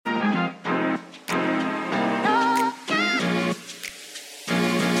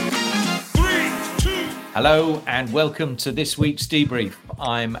Hello and welcome to this week's debrief.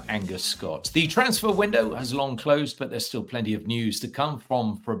 I'm Angus Scott. The transfer window has long closed, but there's still plenty of news to come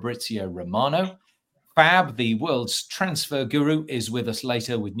from Fabrizio Romano. Fab, the world's transfer guru, is with us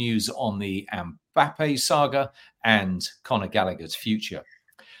later with news on the Mbappe saga and Conor Gallagher's future.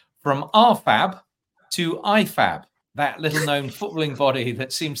 From RFAB to IFAB, that little-known footballing body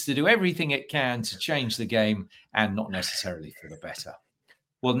that seems to do everything it can to change the game and not necessarily for the better.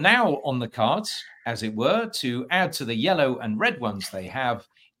 Well, now on the cards, as it were, to add to the yellow and red ones they have,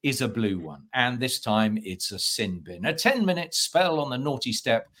 is a blue one. And this time it's a sin bin, a 10-minute spell on the naughty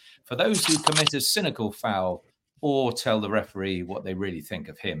step for those who commit a cynical foul or tell the referee what they really think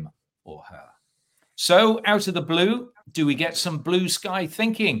of him or her. So out of the blue, do we get some blue sky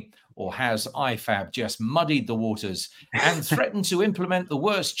thinking? Or has IFAB just muddied the waters and threatened to implement the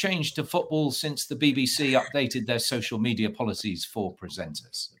worst change to football since the BBC updated their social media policies for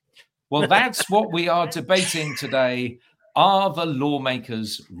presenters? Well, that's what we are debating today. Are the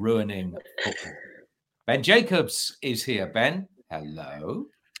lawmakers ruining football? Ben Jacobs is here. Ben, hello.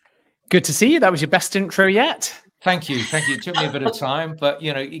 Good to see you. That was your best intro yet. Thank you. It took me a bit of time, but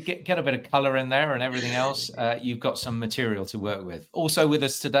you get a bit of color in there and everything else. You've got some material to work with. Also with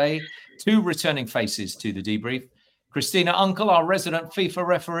us today, two returning faces to the debrief. Christina Unkel, our resident FIFA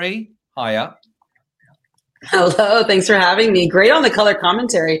referee. Hiya. Hello. Thanks for having me. Great on the color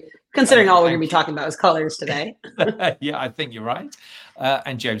commentary, considering all we're going to be talking about is colors today. Yeah, I think you're right.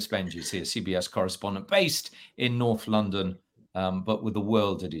 And James Benge is here, CBS correspondent based in North London, but with the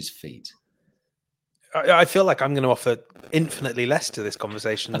world at his feet. I feel like I'm going to offer infinitely less to this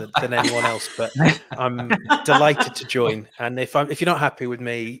conversation than anyone else, but I'm delighted to join. And if you're not happy with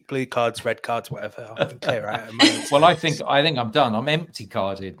me, blue cards, red cards, whatever, I can clear out. Well, I think I'm done. I'm empty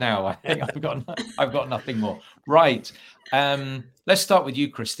carded now. I think I've got nothing more. Right. Let's start with you,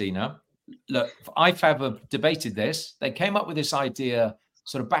 Christina. Look, IFAB have debated this. They came up with this idea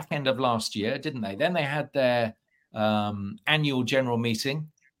sort of back end of last year, didn't they? Then they had their annual general meeting.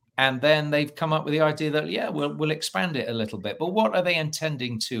 And then they've come up with the idea that, yeah, we'll expand it a little bit. But what are they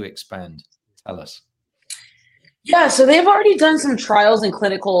intending to expand? Tell us. Yeah, so they've already done some trials and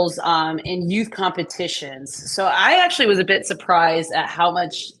clinicals in youth competitions. So I actually was a bit surprised at how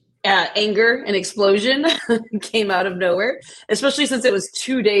much anger and explosion came out of nowhere, especially since it was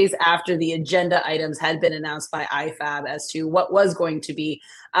 2 days after the agenda items had been announced by IFAB as to what was going to be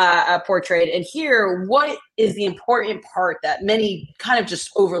portrayed. And here, what is the important part that many kind of just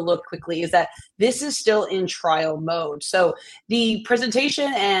overlook quickly is that this is still in trial mode. So the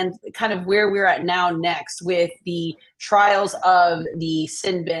presentation and kind of where we're at now next with the trials of the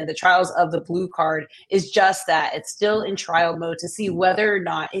sin bin, the trials of the blue card is just that. It's still in trial mode to see whether or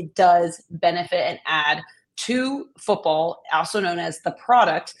not it does benefit and add to football, also known as the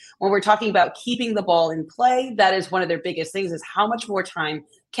product. When we're talking about keeping the ball in play, that is one of their biggest things, is how much more time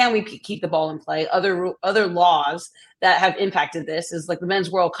can we keep the ball in play? Other laws that have impacted this is like the Men's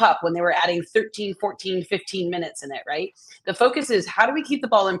World Cup when they were adding 13, 14, 15 minutes in it, right? The focus is how do we keep the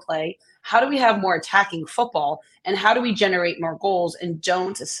ball in play? How do we have more attacking football? And how do we generate more goals and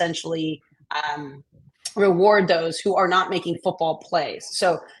don't essentially reward those who are not making football plays?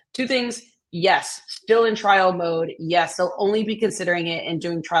 So two things. Yes, still in trial mode. Yes, they'll only be considering it and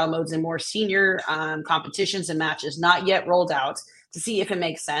doing trial modes in more senior competitions and matches, not yet rolled out, to see if it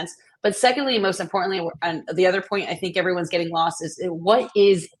makes sense. But secondly, and most importantly, and the other point I think everyone's getting lost is what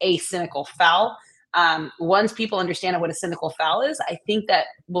is a cynical foul? Once people understand what a cynical foul is, I think that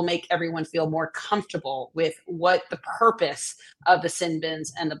will make everyone feel more comfortable with what the purpose of the sin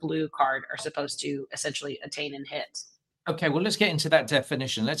bins and the blue card are supposed to essentially attain and hit. Okay, well, let's get into that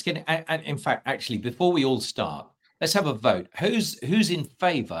definition. Let's get, and in fact, actually, before we all start, let's have a vote. Who's in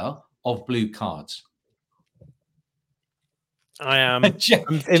favour of blue cards? I am in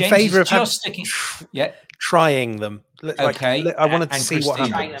favour of trying them. Okay, I wanted to see what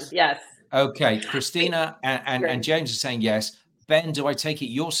happens. Yes. Okay, Christina and James are saying yes. Ben, do I take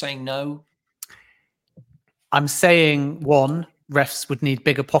it you're saying no? I'm saying one, refs would need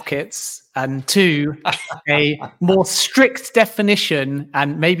bigger pockets, and two, a more strict definition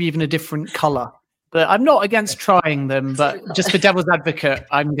and maybe even a different colour. But I'm not against trying them, but just for devil's advocate,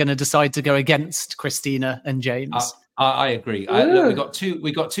 I'm going to decide to go against Christina and James. I agree. Look,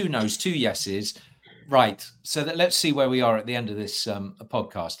 we got two no's, two yeses. Right. So let's see where we are at the end of this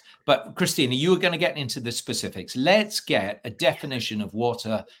podcast. But Christina, you were going to get into the specifics. Let's get a definition of what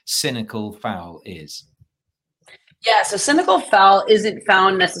a cynical foul is. Yeah, so cynical foul isn't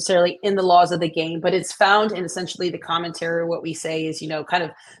found necessarily in the laws of the game, but it's found in essentially the commentary. What we say is, kind of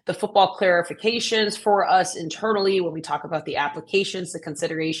the football clarifications for us internally when we talk about the applications, the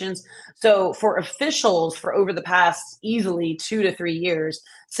considerations. So for officials for over the past easily 2 to 3 years,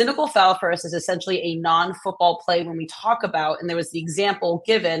 cynical foul for us is essentially a non-football play when we talk about, and there was the example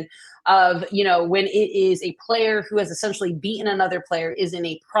given of, when it is a player who has essentially beaten another player, is in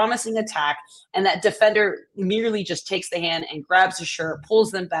a promising attack, and that defender merely just takes the hand and grabs the shirt,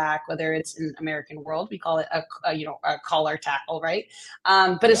 pulls them back. Whether it's in American world, we call it a collar tackle, right?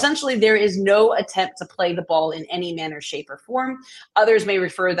 But essentially, there is no attempt to play the ball in any manner, shape, or form. Others may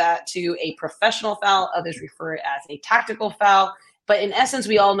refer that to a professional foul. Others refer it as a tactical foul. But in essence,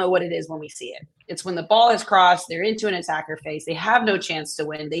 we all know what it is when we see it. It's when the ball is crossed, they're into an attacker phase, they have no chance to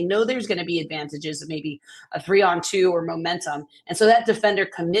win. They know there's going to be advantages of maybe a 3-on-2 or momentum. And so that defender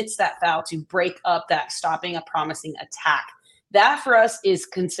commits that foul to break up that stopping a promising attack. That for us is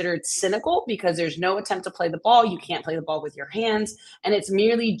considered cynical because there's no attempt to play the ball. You can't play the ball with your hands. And it's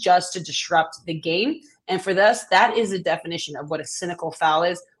merely just to disrupt the game. And for us, that is the definition of what a cynical foul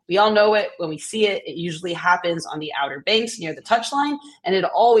is. We all know it. When we see it, it usually happens on the outer banks near the touchline, and it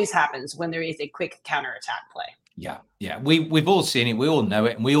always happens when there is a quick counterattack play. Yeah. We've all seen it. We all know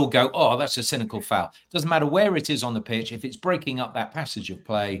it, and we all go, "Oh, that's a cynical foul." Doesn't matter where it is on the pitch. If it's breaking up that passage of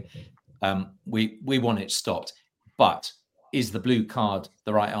play, we want it stopped. But is the blue card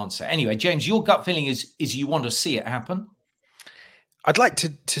the right answer? Anyway, James, your gut feeling is you want to see it happen? I'd like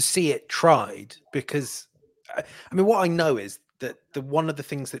to see it tried because, what I know is that one of the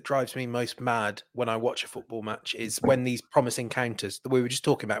things that drives me most mad when I watch a football match is when these promising counters that we were just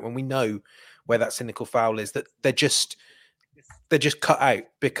talking about, when we know where that cynical foul is, that they're just cut out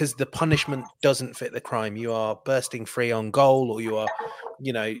because the punishment doesn't fit the crime. You are bursting free on goal, or you are,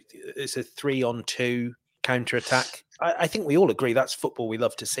 it's a 3-on-2 counter attack. I think we all agree that's football we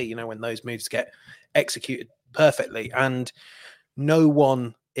love to see, when those moves get executed perfectly. And no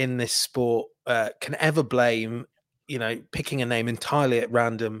one in this sport can ever blame, picking a name entirely at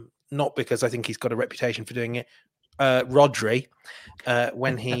random, not because I think he's got a reputation for doing it, Rodri,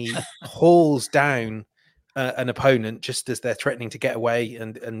 when he hauls down an opponent just as they're threatening to get away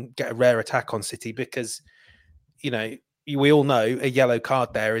and get a rare attack on City, because, we all know a yellow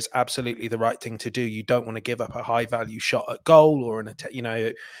card there is absolutely the right thing to do. You don't want to give up a high value shot at goal or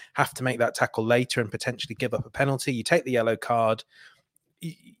have to make that tackle later and potentially give up a penalty. You take the yellow card,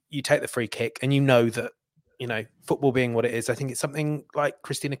 you take the free kick, and that, football being what it is, I think it's something like,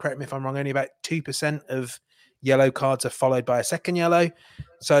 Christina, correct me if I'm wrong, only about 2% of yellow cards are followed by a second yellow.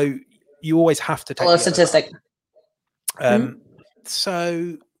 So you always have to take a statistic.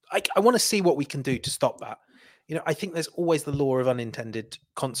 So I want to see what we can do to stop that. I think there's always the law of unintended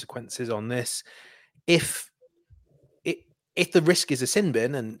consequences on this. If the risk is a sin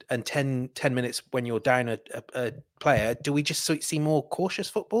bin and 10 minutes when you're down a player, do we just see more cautious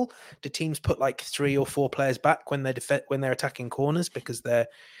football? Do teams put like 3 or 4 players back when they're attacking corners because they're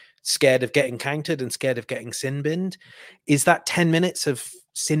scared of getting countered and scared of getting sin binned? Is that 10 minutes of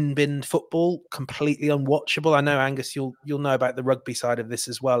sin binned football completely unwatchable? I know, Angus, you'll know about the rugby side of this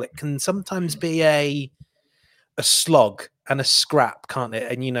as well. It can sometimes be a slog and a scrap, can't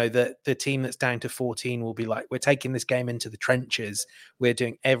it? And the team that's down to 14 will be like, we're taking this game into the trenches, we're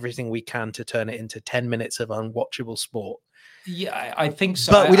doing everything we can to turn it into 10 minutes of unwatchable sport. Yeah, I think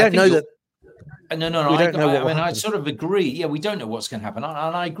so. But we don't know that. No. I sort of agree. Yeah, we don't know what's going to happen, and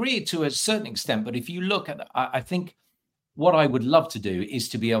I agree to a certain extent. But if you look at, I think what I would love to do is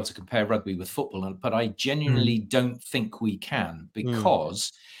to be able to compare rugby with football, but I genuinely don't think we can,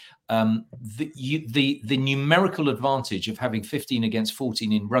 because the numerical advantage of having 15 against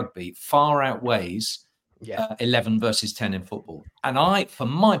 14 in rugby far outweighs 11 versus 10 in football. And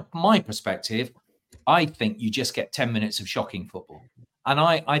from my perspective, I think you just get 10 minutes of shocking football. And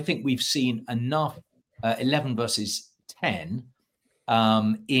I think we've seen enough 11 versus 10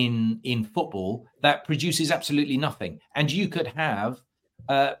 in football that produces absolutely nothing. And you could have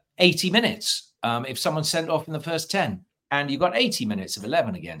 80 minutes if someone's sent off in the first 10. And you've got 80 minutes of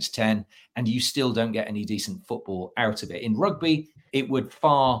 11 against 10, and you still don't get any decent football out of it. In rugby, it would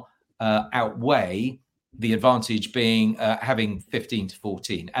far outweigh the advantage being having 15 to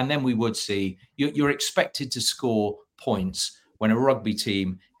 14. And then we would see you're expected to score points when a rugby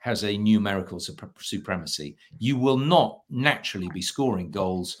team has a numerical supremacy. You will not naturally be scoring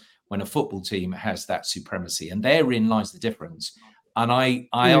goals when a football team has that supremacy. And therein lies the difference. And I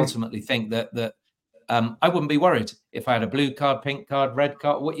ultimately think that I wouldn't be worried if I had a blue card, pink card, red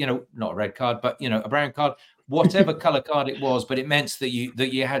card, not a red card, but, a brown card, whatever color card it was, but it meant that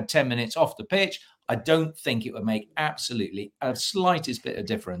you had 10 minutes off the pitch. I don't think it would make absolutely a slightest bit of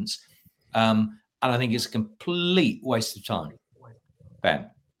difference. And I think it's a complete waste of time. Ben?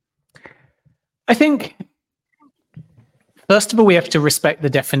 I think, first of all, we have to respect the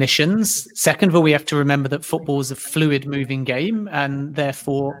definitions. Second of all, we have to remember that football is a fluid moving game. And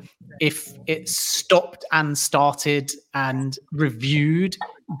therefore, if it's stopped and started and reviewed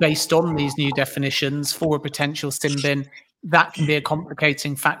based on these new definitions for a potential sin bin, that can be a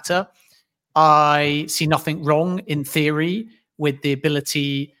complicating factor. I see nothing wrong in theory with the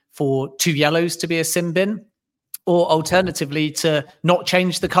ability for 2 yellows to be a sin bin, or alternatively to not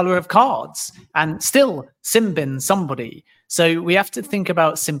change the color of cards and still sin bin somebody. So we have to think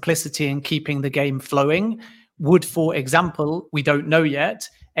about simplicity and keeping the game flowing. Would, for example, we don't know yet,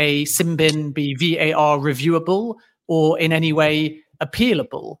 a sin bin be VAR reviewable or in any way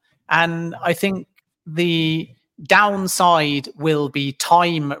appealable? And I think the downside will be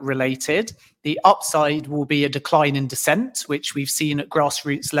time related. The upside will be a decline in dissent, which we've seen at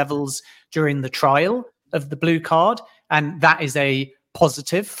grassroots levels during the trial of the blue card. And that is a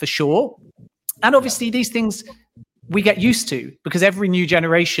positive for sure. And obviously these things we get used to because every new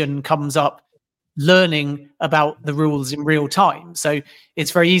generation comes up learning about the rules in real time. So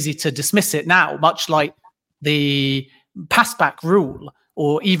it's very easy to dismiss it now, much like the passback rule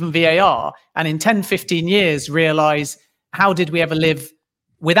or even VAR. And in 10, 15 years, realize, how did we ever live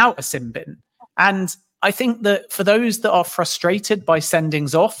without a sin bin? And I think that for those that are frustrated by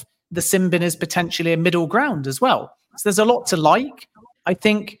sendings off, the sin bin is potentially a middle ground as well. So there's a lot to like. I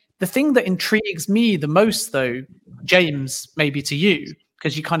think the thing that intrigues me the most, though, James, maybe to you,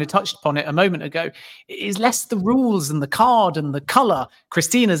 because you kind of touched upon it a moment ago, is less the rules and the card and the color,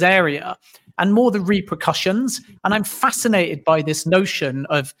 Christina's area, and more the repercussions. And I'm fascinated by this notion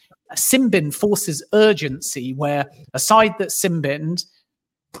of a sin bin forces urgency, where a side that's sin binned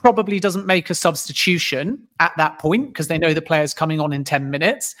probably doesn't make a substitution at that point because they know the player's coming on in 10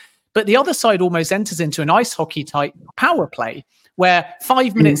 minutes. But the other side almost enters into an ice hockey type power play where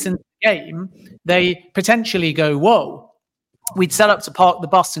 5 minutes into the game, they potentially go, whoa, we'd set up to park the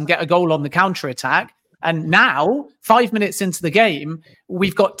bus and get a goal on the counter attack. And now 5 minutes into the game,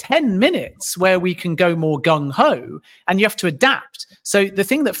 we've got 10 minutes where we can go more gung ho, and you have to adapt. So the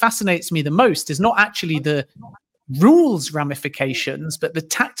thing that fascinates me the most is not actually the rules ramifications, but the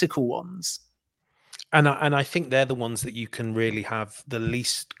tactical ones. And I think they're the ones that you can really have the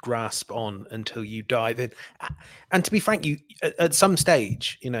least grasp on until you dive in. And to be frank, you at some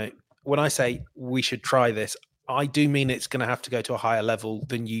stage, you know, when I say we should try this, I do mean it's going to have to go to a higher level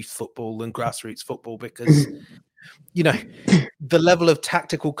than youth football and grassroots football, because, you know, the level of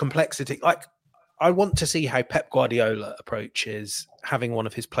tactical complexity, like, I want to see how Pep Guardiola approaches having one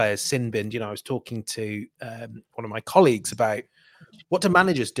of his players sin binned. You know, I was talking to one of my colleagues about what do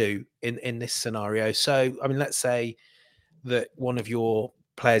managers do in this scenario. So, I mean, let's say that one of your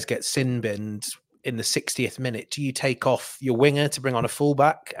players gets sin binned in the 60th minute. Do you take off your winger to bring on a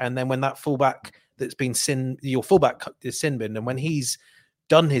fullback? And then when that fullback that's been your fullback is sin binned, and when he's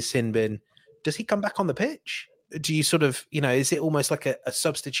done his sin bin, does he come back on the pitch? Do you sort of, you know, is it almost like a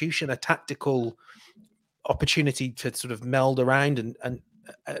substitution, a tactical opportunity to sort of meld around and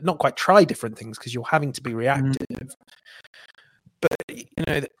not quite try different things because you're having to be reactive? But, you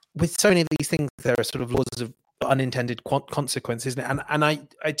know, with so many of these things, there are sort of laws of unintended consequences. And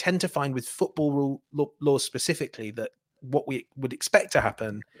I tend to find with football laws specifically that what we would expect to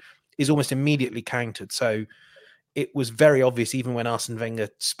happen is almost immediately countered. So it was very obvious, even when Arsene Wenger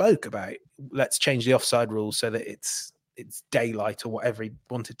spoke about, let's change the offside rules so that it's daylight, or whatever he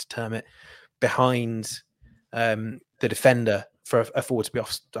wanted to term it, behind the defender for a forward to be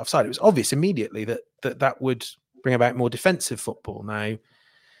offside. It was obvious immediately that would bring about more defensive football. Now,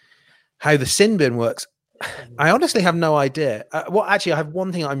 how the sin bin works, I honestly have no idea. Actually, I have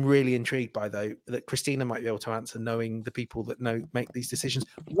one thing I'm really intrigued by, though, that Christina might be able to answer, knowing the people that make these decisions.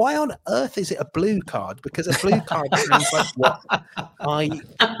 Why on earth is it a blue card? Because a blue card sounds like what I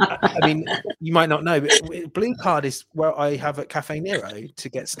mean, you might not know, but blue card is where I have at Cafe Nero to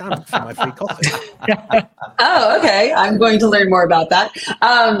get stamped for my free coffee. Oh, okay. I'm going to learn more about that.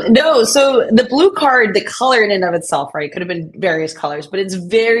 No, so the blue card, the color in and of itself, right, could have been various colors, but it's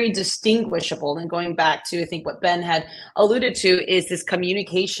very distinguishable. And going back to, I think what Ben had alluded to, is this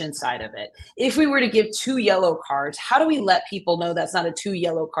communication side of it. If we were to give 2 yellow cards, how do we let people know that's not a 2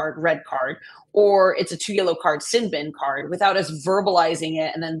 yellow card, red card, or it's a 2 yellow card sin bin card without us verbalizing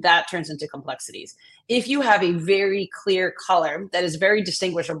it? And then that turns into complexities. if you have a very clear color that is very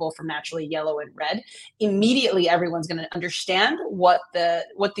distinguishable from naturally yellow and red, immediately everyone's going to understand what the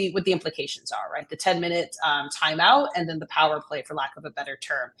implications are, right? The 10-minute timeout and then the power play, for lack of a better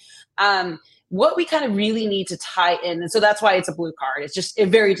term. What we kind of really need to tie in, and so that's why it's a blue card. It's just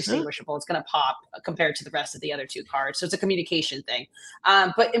very distinguishable. It's going to pop compared to the rest of the other two cards. So it's a communication thing.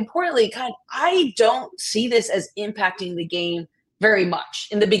 But importantly, I don't see this as impacting the game very much.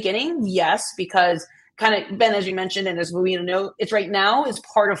 In the beginning, yes, because kind of, Ben, as you mentioned, and as we know, it's right now is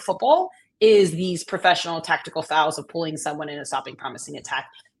part of football is these professional tactical fouls of pulling someone in a stopping promising attack.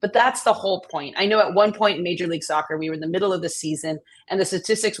 But that's the whole point. I know at one point in Major League Soccer, we were in the middle of the season, and the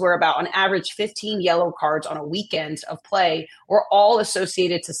statistics were about on average 15 yellow cards on a weekend of play were all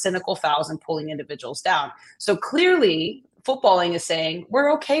associated to cynical fouls and pulling individuals down. So clearly, footballing is saying,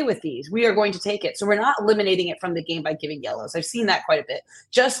 we're okay with these. We are going to take it. So we're not eliminating it from the game by giving yellows. I've seen that quite a bit.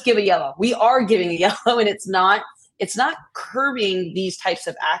 Just give a yellow. We are giving a yellow, and it's not curbing these types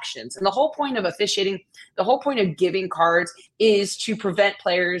of actions. And the whole point of officiating, the whole point of giving cards is to prevent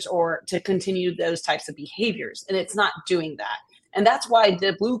players or to continue those types of behaviors. And it's not doing that. And that's why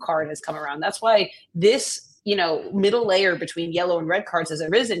the blue card has come around. That's why this, middle layer between yellow and red cards has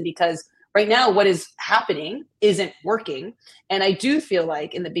arisen, because right now what is happening isn't working. And I do feel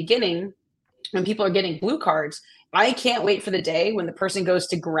like in the beginning, when people are getting blue cards, I can't wait for the day when the person goes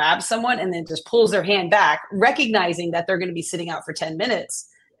to grab someone and then just pulls their hand back, recognizing that they're going to be sitting out for 10 minutes.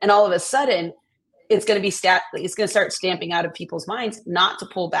 And all of a sudden, it's going to be it's going to start stamping out of people's minds not to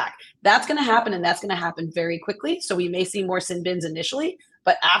pull back. That's going to happen, and that's going to happen very quickly. So we may see more sin bins initially,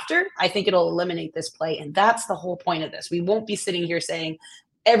 but after, I think it'll eliminate this play. And that's the whole point of this. We won't be sitting here saying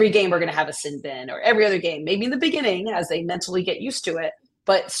every game we're going to have a sin bin, or every other game, maybe in the beginning as they mentally get used to it.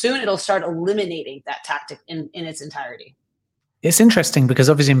 But soon it'll start eliminating that tactic in its entirety. It's interesting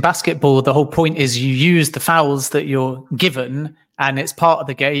because obviously in basketball, the whole point is you use the fouls that you're given and it's part of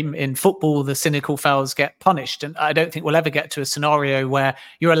the game. In football, the cynical fouls get punished. And I don't think we'll ever get to a scenario where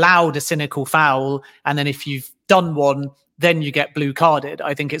you're allowed a cynical foul, and then if you've done one, then you get blue carded.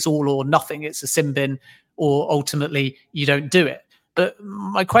 I think it's all or nothing. It's a sin bin, or ultimately you don't do it. But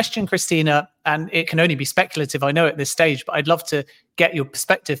my question, Christina, and it can only be speculative, I know at this stage, but I'd love to get your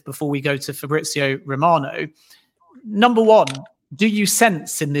perspective before we go to Fabrizio Romano. Number one, do you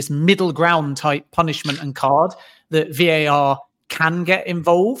sense in this middle ground type punishment and card that VAR can get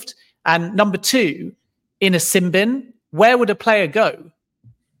involved? And number two, in a sin bin, where would a player go?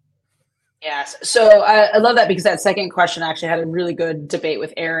 Yes. So I love that, because that second question, I actually had a really good debate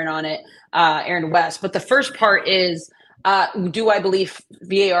with Aaron on it, Aaron West. But the first part is, do I believe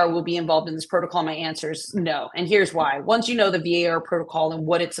VAR will be involved in this protocol? My answer is no. And here's why. Once you know the VAR protocol and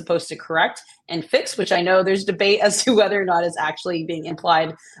what it's supposed to correct and fix, which I know there's debate as to whether or not it's actually being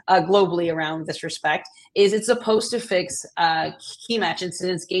implied globally around this respect, is it's supposed to fix key match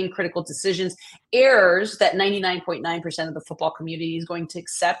incidents, game critical decisions, errors that 99.9% of the football community is going to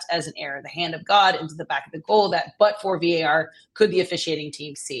accept as an error, the hand of God into the back of the goal that but for VAR could the officiating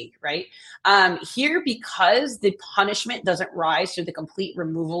team see, right? Here, because the punishment doesn't rise to the complete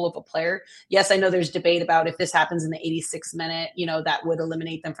removal of a player. Yes, I know there's debate about if this happens in the 86th minute, that would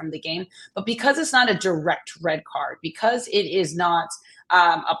eliminate them from the game. But because it's not a direct red card, because it is not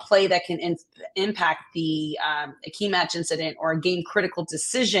a play that can impact a key match incident or a game critical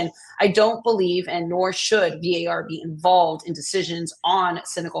decision, I don't believe, and nor should VAR be involved in decisions on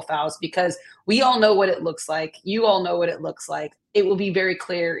cynical fouls, because we all know what it looks like. You all know what it looks like. It will be very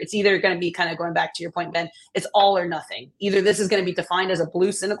clear. It's either going to be, kind of going back to your point, Ben, it's all or nothing. Either this is going to be defined as a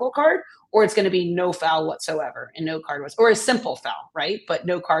blue cynical card, or it's going to be no foul whatsoever and no card or a simple foul, right? But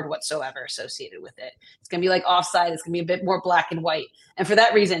no card whatsoever associated with it. It's going to be like offside. It's going to be a bit more black and white. And for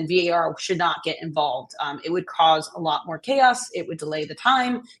that reason, VAR should not get involved. It would cause a lot more chaos. It would delay the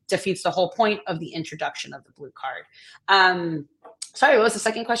time, defeats the whole point of the introduction of the blue card. Sorry, what was the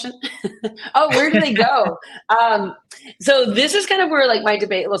second question? Oh, where do they go? So this is kind of where my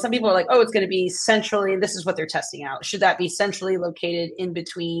debate, well, some people are like, oh, it's going to be centrally, and this is what they're testing out. Should that be centrally located in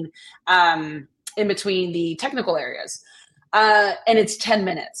between the technical areas? And it's 10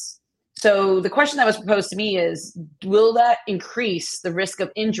 minutes. So the question that was proposed to me is, will that increase the risk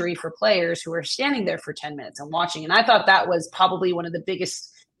of injury for players who are standing there for 10 minutes and watching? And I thought that was probably one of the biggest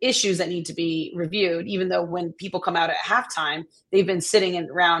issues that need to be reviewed, even though when people come out at halftime, they've been sitting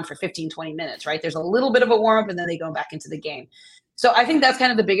around for 15, 20 minutes, right? There's a little bit of a warm up and then they go back into the game. So I think that's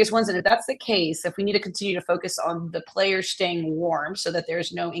kind of the biggest ones. And if that's the case, if we need to continue to focus on the players staying warm so that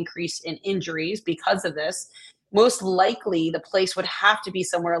there's no increase in injuries because of this, most likely the place would have to be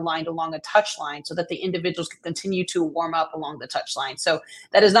somewhere aligned along a touch line so that the individuals can continue to warm up along the touch line. So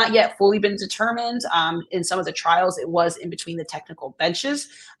that has not yet fully been determined. In some of the trials, it was in between the technical benches.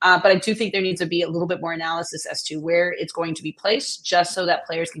 But I do think there needs to be a little bit more analysis as to where it's going to be placed, just so that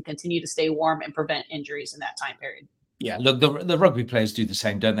players can continue to stay warm and prevent injuries in that time period. Yeah, look, the rugby players do the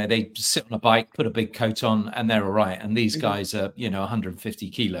same, don't they? They sit on a bike, put a big coat on, and they're all right. And these guys are, 150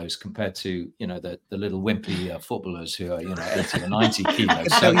 kilos compared to, the little wimpy footballers who are, 80 or 90 kilos.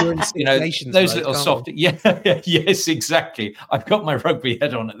 So, those little soft, yes, exactly. I've got my rugby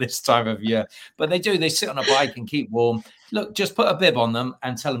head on at this time of year, but they sit on a bike and keep warm. Look, just put a bib on them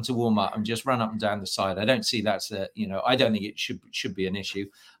and tell them to warm up and just run up and down the side. I don't see that's I don't think it should be an issue.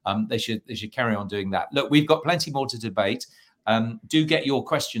 They should carry on doing that. Look, we've got plenty more to debate. Do get your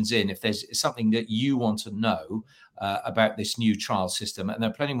questions in if there's something that you want to know about this new trial system. And there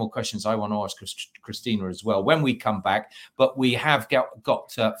are plenty more questions I want to ask Christina as well when we come back. But we have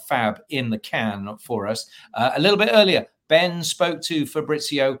got Fab in the can for us. A little bit earlier, Ben spoke to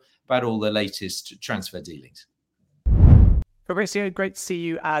Fabrizio about all the latest transfer dealings. Fabrizio, great to see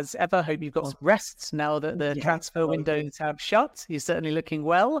you as ever. Hope you've got some rest now that the transfer windows have shut. You're certainly looking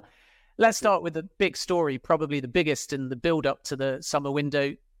well. Let's start with the big story, probably the biggest in the build-up to the summer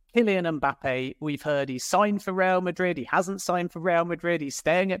window. Kylian Mbappe, we've heard he's signed for Real Madrid. He hasn't signed for Real Madrid. He's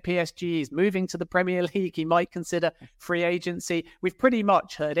staying at PSG. He's moving to the Premier League. He might consider free agency. We've pretty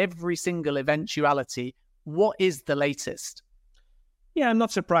much heard every single eventuality. What is the latest? Yeah, I'm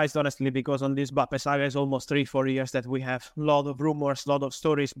not surprised, honestly, because on this Mbappe saga is almost 3-4 years that we have a lot of rumors, a lot of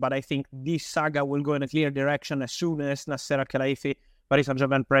stories, but I think this saga will go in a clear direction as soon as Nasser Al-Khelaifi, Paris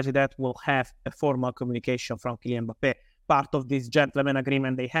Saint-Germain president, will have a formal communication from Kylian Mbappe. Part of this gentleman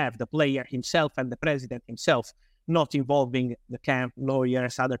agreement they have, the player himself and the president himself, not involving the camp,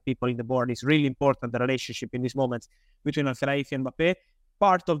 lawyers, other people in the board, is really important, the relationship in this moment between Al-Khelaifi and Mbappe.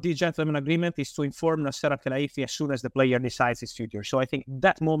 Part of this gentleman agreement is to inform Nasser Al-Khelaifi as soon as the player decides his future. So I think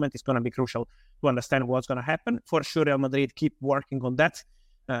that moment is going to be crucial to understand what's going to happen. For sure, Real Madrid keep working on that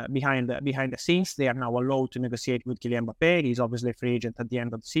behind the scenes. They are now allowed to negotiate with Kylian Mbappe. He's obviously a free agent at the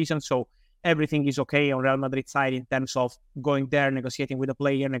end of the season. So everything is okay on Real Madrid side in terms of going there, negotiating with the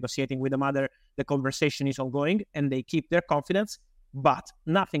player, negotiating with the mother. The conversation is ongoing and they keep their confidence. But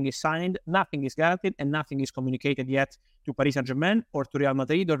nothing is signed, nothing is guaranteed, and nothing is communicated yet to Paris Saint-Germain or to Real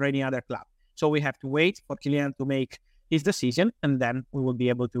Madrid or any other club. So we have to wait for Kylian to make his decision, and then we will be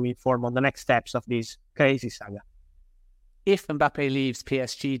able to inform on the next steps of this crazy saga. If Mbappe leaves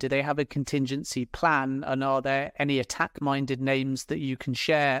PSG, do they have a contingency plan, and are there any attack-minded names that you can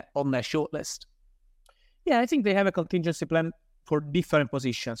share on their shortlist? Yeah, I think they have a contingency plan for different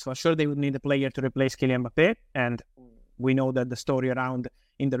positions. For sure, they would need a player to replace Kylian Mbappe, and we know that the story around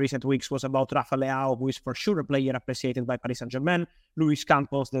in the recent weeks was about Rafa Leao, who is for sure a player appreciated by Paris Saint-Germain. Luis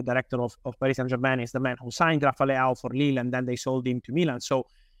Campos, the director of Paris Saint-Germain, is the man who signed Rafa Leao for Lille, and then they sold him to Milan. So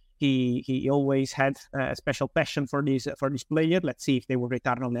he always had a special passion for this player. Let's see if they will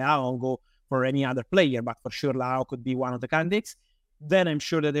return on Leao or go for any other player, but for sure Leao could be one of the candidates. Then I'm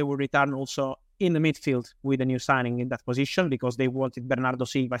sure that they will return also in the midfield with a new signing in that position, because they wanted Bernardo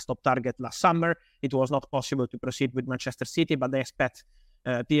Silva as top target last summer. It was not possible to proceed with Manchester City, but they expect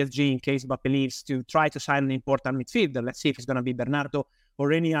PSG, in case Mbappe leaves, to try to sign an important midfielder. Let's see if it's going to be Bernardo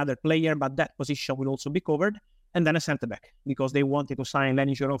or any other player, but that position will also be covered. And then a centre-back, because they wanted to sign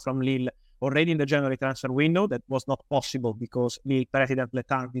Lenny Giroud from Lille already in the January transfer window. That was not possible because Lille president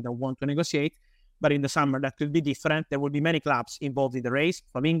Letang didn't want to negotiate. But in the summer, that will be different. There will be many clubs involved in the race,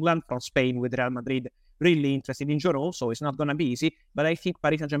 from England, from Spain, with Real Madrid really interested in Giroud, so it's not going to be easy. But I think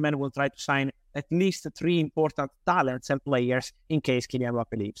Paris Saint-Germain will try to sign at least 3 important talents and players in case Kylian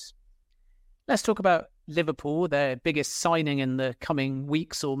Mbappe leaves. Let's talk about Liverpool. Their biggest signing in the coming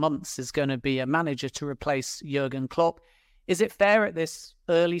weeks or months is going to be a manager to replace Jurgen Klopp. Is it fair at this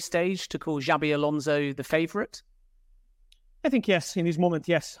early stage to call Xabi Alonso the favourite? I think yes, in this moment,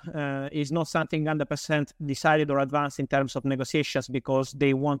 yes. It's not something 100% decided or advanced in terms of negotiations, because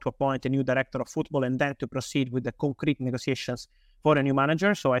they want to appoint a new director of football and then to proceed with the concrete negotiations for a new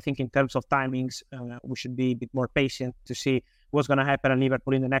manager. So I think in terms of timings, we should be a bit more patient to see what's going to happen at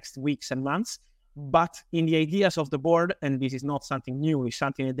Liverpool in the next weeks and months. But in the ideas of the board, and this is not something new, it's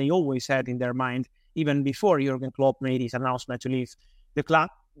something that they always had in their mind, even before Jurgen Klopp made his announcement to leave the club.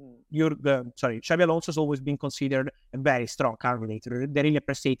 Xabi Alonso has always been considered a very strong candidate. They really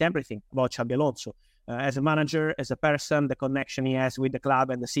appreciate everything about Xabi Alonso. As a manager, as a person, the connection he has with the club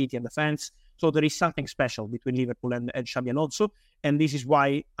and the city and the fans. So there is something special between Liverpool and Xabi Alonso. And this is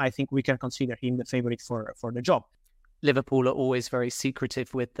why I think we can consider him the favorite for the job. Liverpool are always very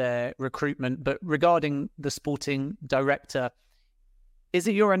secretive with their recruitment. But regarding the sporting director, is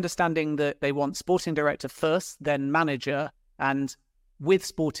it your understanding that they want sporting director first, then manager? And with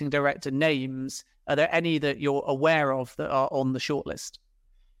sporting director names, are there any that you're aware of that are on the shortlist?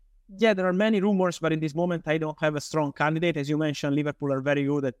 Yeah, there are many rumors, but in this moment, I don't have a strong candidate. As you mentioned, Liverpool are very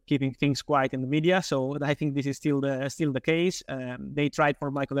good at keeping things quiet in the media, so I think this is still the case. They tried for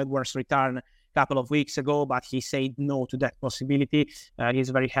Michael Edwards' return a couple of weeks ago, but he said no to that possibility. He's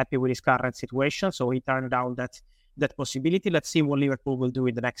very happy with his current situation, so he turned down that possibility. Let's see what Liverpool will do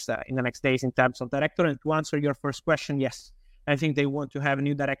in the next days in terms of director. And to answer your first question, yes, I think they want to have a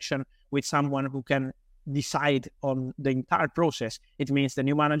new direction with someone who can decide on the entire process. It means the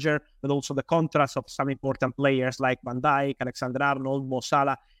new manager, but also the contracts of some important players like Van Dijk, Alexander-Arnold, Mo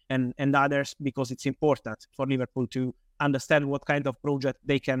Salah, and others, because it's important for Liverpool to understand what kind of project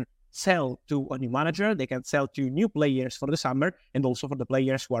they can sell to a new manager, they can sell to new players for the summer, and also for the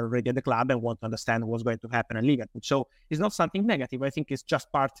players who are already at the club and want to understand what's going to happen in Liverpool. So it's not something negative. I think it's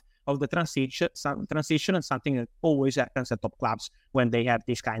just part of the transition and something that always happens at top clubs when they have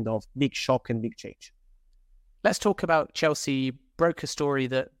this kind of big shock and big change. Let's talk about Chelsea. Broke a story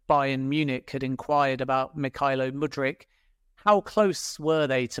that Bayern Munich had inquired about Mykhailo Mudryk. How close were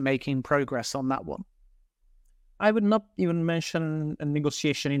they to making progress on that one? I would not even mention a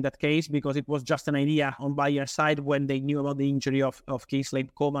negotiation in that case, because it was just an idea on Bayern's side. When they knew about the injury of Kingsley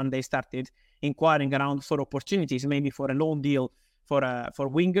Coman, they started inquiring around for opportunities, maybe for a loan deal for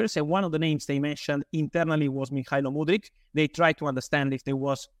wingers. And one of the names they mentioned internally was Mykhailo Mudryk. They tried to understand if there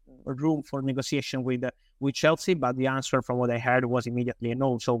was room for negotiation with Chelsea, but the answer from what I heard was immediately a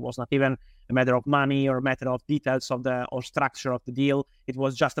no. So it was not even a matter of money or a matter of details of the or structure of the deal. It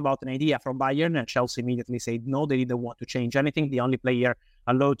was just about an idea from Bayern, and Chelsea immediately said no. They didn't want to change anything. The only player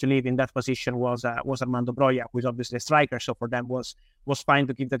allowed to live in that position was Armando Broja, who is obviously a striker. So for them was fine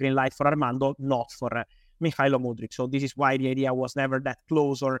to give the green light for Armando, not for Mykhailo Mudryk. So this is why the idea was never that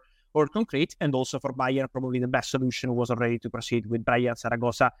close or concrete. And also for Bayern, probably the best solution was already to proceed with Brian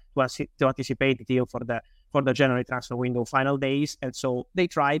Zaragoza to anticipate the deal for the January transfer window final days. And so they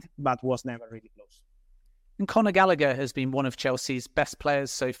tried, but was never really close. And Conor Gallagher has been one of Chelsea's best players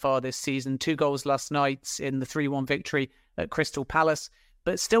so far this season. 2 goals last night in the 3-1 victory at Crystal Palace,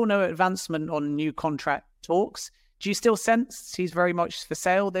 but still no advancement on new contract talks. Do you still sense he's very much for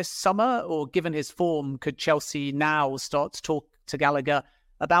sale this summer, or given his form, could Chelsea now start to talk to Gallagher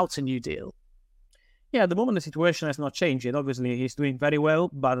about a new deal? Yeah, at the moment the situation has not changed. Obviously, he's doing very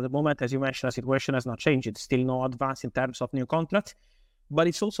well, but at the moment, as you mentioned, the situation has not changed. It's still no advance in terms of new contract. But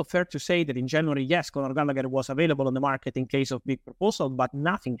it's also fair to say that in January, yes, Conor Gallagher was available on the market in case of big proposal, but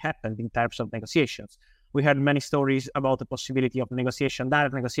nothing happened in terms of negotiations. We heard many stories about the possibility of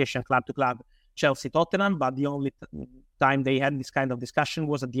direct negotiation, club to club, Chelsea-Tottenham, but the only time they had this kind of discussion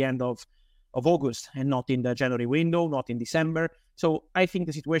was at the end of August, and not in the January window, not in December. So I think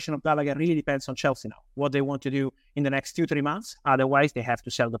the situation of Gallagher really depends on Chelsea now, what they want to do in the next 2-3 months. Otherwise, they have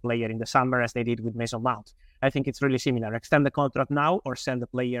to sell the player in the summer, as they did with Mason Mount. I think it's really similar. Extend the contract now or sell the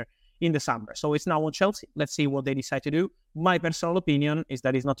player in the summer. So it's now on Chelsea. Let's see what they decide to do. My personal opinion is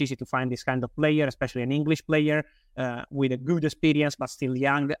that it's not easy to find this kind of player, especially an English player with a good experience, but still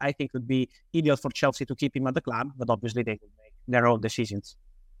young. I think it would be ideal for Chelsea to keep him at the club, but obviously they will make their own decisions.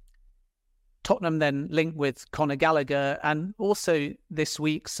 Tottenham then linked with Conor Gallagher, and also this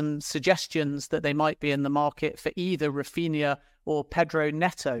week some suggestions that they might be in the market for either Rafinha or Pedro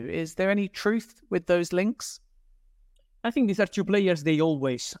Neto. Is there any truth with those links? I think these are 2 players they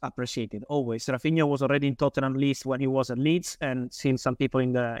always appreciated, always. Rafinha was already in Tottenham list when he was at Leeds, and since some people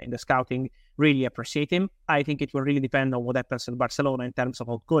in the scouting really appreciate him. I think it will really depend on what happens in Barcelona in terms of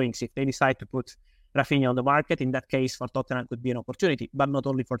outgoings. If they decide to put Rafinha on the market, in that case for Tottenham could be an opportunity, but not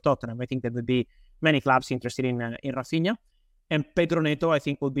only for Tottenham. I think there will be many clubs interested in Rafinha. And Pedro Neto, I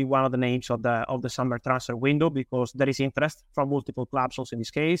think, will be one of the names of the summer transfer window, because there is interest from multiple clubs also in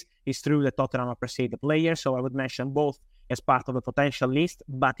this case. It's true that Tottenham appreciate the player, so I would mention both as part of the potential list,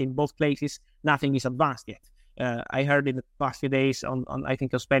 but in both places, nothing is advanced yet. I heard in the past few days on I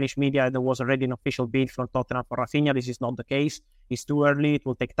think, Spanish media, there was already an official bid from Tottenham for Rafinha. This is not the case. It's too early. It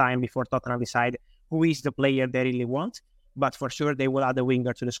will take time before Tottenham decide who is the player they really want. But for sure, they will add a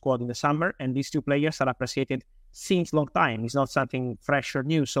winger to the squad in the summer. And these 2 players are appreciated since long time. It's not something fresh or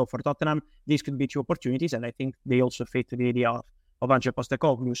new. So for Tottenham, these could be 2 opportunities. And I think they also fit to the idea of Ange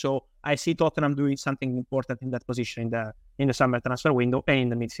Postecoglou. So I see Tottenham doing something important in that position in the summer transfer window and in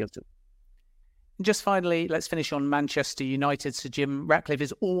the midfield too. Just finally, let's finish on Manchester United. So Jim Ratcliffe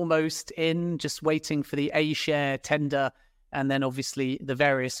is almost in, just waiting for the A-share tender and then obviously the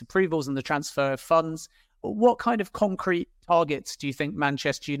various approvals and the transfer of funds. what kind of concrete targets do you think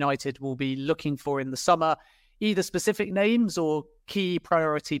Manchester United will be looking for in the summer? Either specific names or key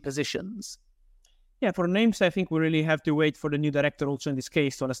priority positions? Yeah, for names, I think we really have to wait for the new director also in this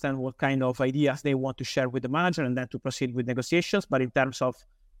case to understand what kind of ideas they want to share with the manager and then to proceed with negotiations. But in terms of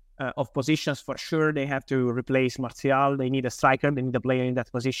positions, for sure, they have to replace Martial. They need a striker. They need a player in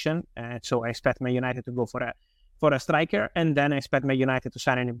that position. So I expect Man United to go for a striker. And then I expect Man United to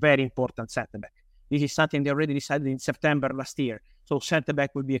sign a very important centre-back. This is something they already decided in September last year. So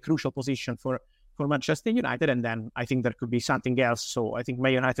centre-back will be a crucial position for Manchester United, and then I think there could be something else. So I think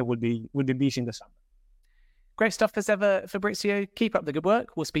Man United will be busy in the summer. Great stuff as ever, Fabrizio. Keep up the good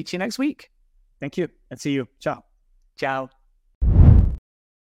work. We'll speak to you next week. Thank you, and see you. Ciao. Ciao.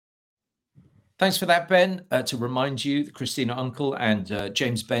 Thanks for that, Ben. To remind you, Christina Unkel and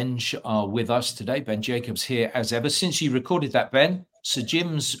James Benge are with us today. Ben Jacobs here as ever. Since you recorded that, Ben, Sir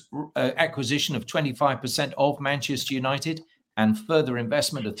Jim's acquisition of 25% of Manchester United and further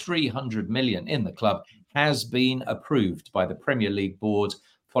investment of 300 million in the club has been approved by the Premier League board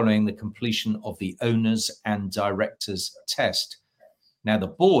following the completion of the owners and directors test. Now, the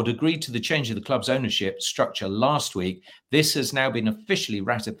board agreed to the change of the club's ownership structure last week. This has now been officially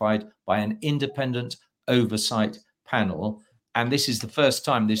ratified by an independent oversight panel. And this is the first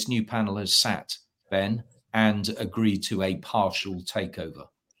time this new panel has sat, Ben, and agreed to a partial takeover.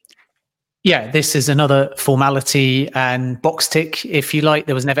 Yeah, this is another formality and box tick, if you like.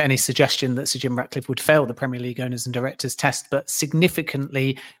 There was never any suggestion that Sir Jim Ratcliffe would fail the Premier League owners and directors test, but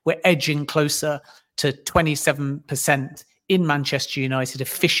significantly, we're edging closer to 27% in Manchester United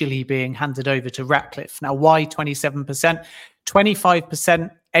officially being handed over to Ratcliffe. Now, why 27%? 25%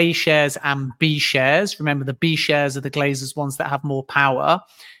 A shares and B shares. Remember, the B shares are the Glazers ones that have more power.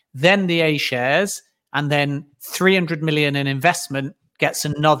 Then the A shares, and then 300 million in investment gets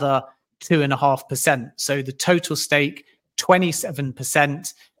another 2.5%. So the total stake,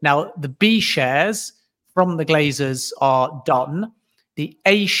 27%. Now, the B shares from the Glazers are done. The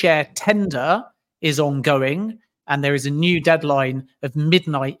A share tender is ongoing, and there is a new deadline of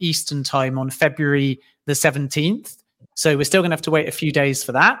midnight Eastern time on February the 17th. So we're still going to have to wait a few days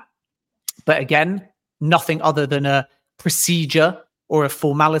for that. But again, nothing other than a procedure or a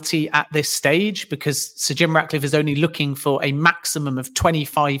formality at this stage, because Sir Jim Ratcliffe is only looking for a maximum of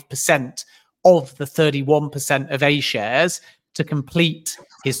 25% of the 31% of A shares to complete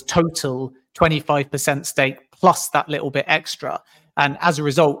his total 25% stake plus that little bit extra. And as a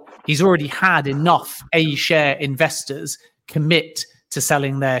result, he's already had enough A share investors commit to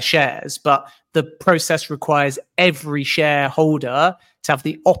selling their shares. But the process requires every shareholder to have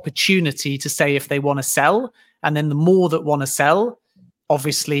the opportunity to say if they want to sell. And then the more that want to sell,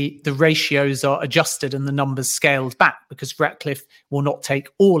 obviously, the ratios are adjusted and the numbers scaled back because Ratcliffe will not take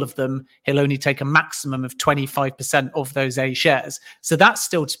all of them. He'll only take a maximum of 25% of those A shares. So that's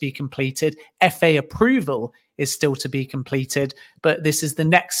still to be completed. FA approval is still to be completed. But this is the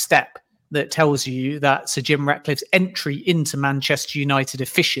next step that tells you that Sir Jim Ratcliffe's entry into Manchester United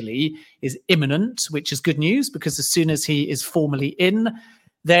officially is imminent, which is good news because as soon as he is formally in,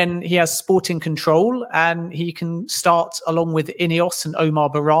 then he has sporting control and he can start along with Ineos and Omar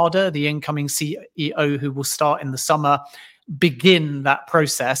Barada, the incoming CEO who will start in the summer, begin that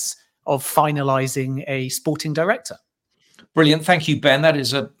process of finalising a sporting director. Brilliant. Thank you, Ben. That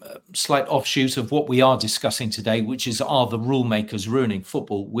is a slight offshoot of what we are discussing today, which is, are the rule makers ruining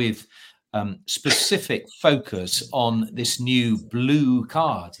football, with specific focus on this new blue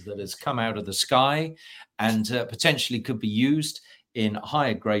card that has come out of the sky and potentially could be used in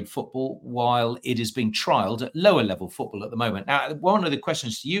higher grade football while it is being trialled at lower level football at the moment. Now, one of the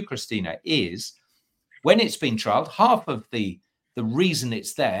questions to you, Christina, is when it's been trialled, half of the reason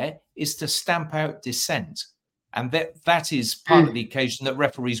it's there is to stamp out dissent. And that is part of the occasion that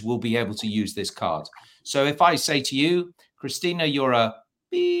referees will be able to use this card. So if I say to you, Christina, you're a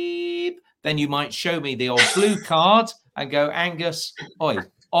beep, then you might show me the old blue card and go, Angus, oi,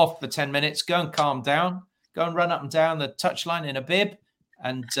 off for 10 minutes, go and calm down. Go and run up and down the touchline in a bib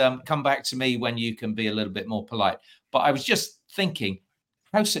and come back to me when you can be a little bit more polite. But I was just thinking,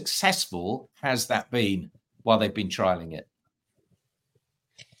 how successful has that been while they've been trialing it?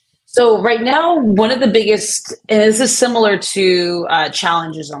 So right now, one of the biggest, and this is similar to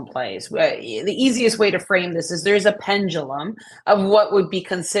challenges on plays. The easiest way to frame this is there's a pendulum of what would be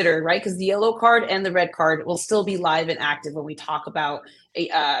considered, right? Because the yellow card and the red card will still be live and active when we talk about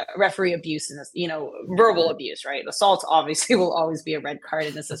referee abuse and this, verbal abuse, right? Assault obviously will always be a red card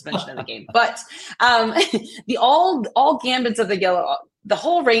in the suspension of the game. But the all gambits of the yellow, the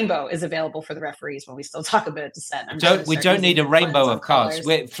whole rainbow is available for the referees when we still talk about dissent. We don't need a rainbow of cards.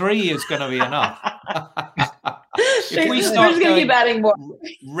 3 is going to be enough. if we We're start just gonna keep adding more.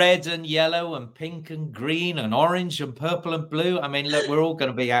 red and yellow and pink and green and orange and purple and blue, I mean, look, we're all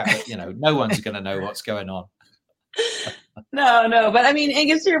going to be out. No one's going to know what's going on. No, but I mean,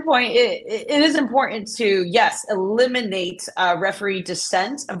 Angus, to your point, it is important to, yes, eliminate referee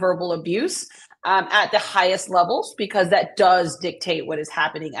dissent and verbal abuse at the highest levels, because that does dictate what is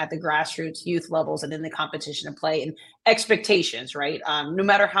happening at the grassroots youth levels and in the competition and play and expectations, right? No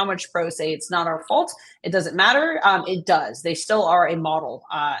matter how much pros say it's not our fault, it doesn't matter. It does. They still are a model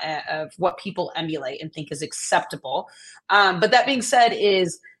of what people emulate and think is acceptable. But that being said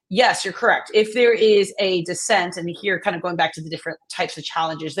yes, you're correct. If there is a dissent, and here kind of going back to the different types of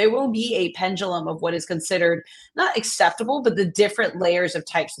challenges, there will be a pendulum of what is considered not acceptable, but the different layers of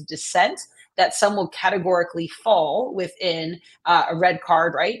types of dissent that some will categorically fall within a red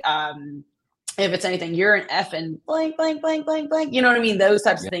card, right? If it's anything, you're an F and blank, blank, blank, blank, blank. You know what I mean? Those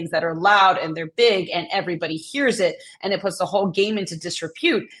types of things that are loud and they're big and everybody hears it and it puts the whole game into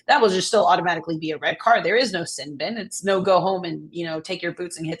disrepute. That will just still automatically be a red card. There is no sin bin. It's no go home and, take your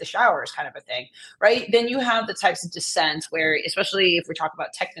boots and hit the showers kind of a thing, right? Then you have the types of dissent where, especially if we talk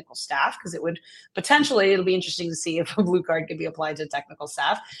about technical staff, because it'll be interesting to see if a blue card could be applied to technical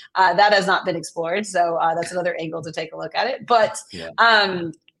staff. That has not been explored. So that's another angle to take a look at it. But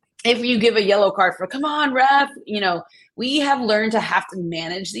if you give a yellow card for, come on, ref, we have learned to have to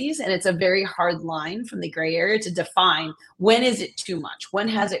manage these. And it's a very hard line from the gray area to define when is it too much? When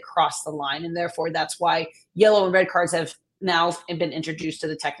has it crossed the line? And therefore, that's why yellow and red cards have now been introduced to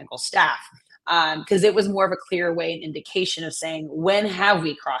the technical staff. Because it was more of a clear way, an indication of saying, when have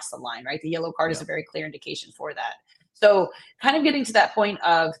we crossed the line, right? The yellow card is a very clear indication for that. So kind of getting to that point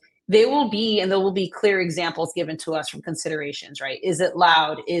of, there will be clear examples given to us from considerations, right? Is it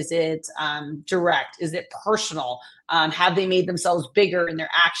loud? Is it direct? Is it personal? Have they made themselves bigger in their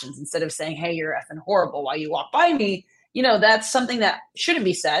actions instead of saying, hey, you're effing horrible while you walk by me? That's something that shouldn't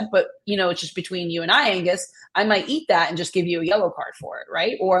be said, but, it's just between you and I, Angus. I might eat that and just give you a yellow card for it,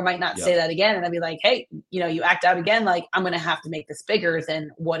 right? Or I might not say that again. And I'd be like, hey, you act out again, like I'm going to have to make this bigger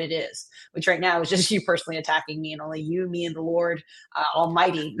than what it is, which right now is just you personally attacking me, and only you, me, and the Lord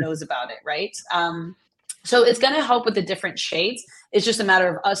Almighty knows about it, right? So it's going to help with the different shades. It's just a matter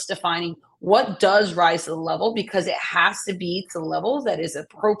of us defining what does rise to the level, because it has to be to the level that is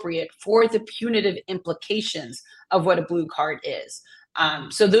appropriate for the punitive implications of what a blue card is.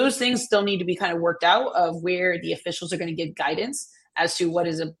 So those things still need to be kind of worked out, of where the officials are going to give guidance as to what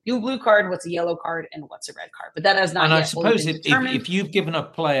is a blue card, what's a yellow card, and what's a red card. But that has not. And I suppose if you've given a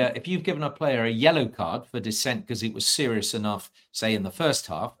player a yellow card for dissent because it was serious enough, say in the first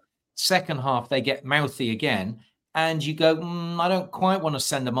half, second half they get mouthy again, and you go, I don't quite want to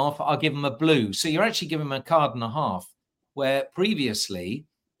send them off. I'll give them a blue. So you're actually giving them a card and a half, where previously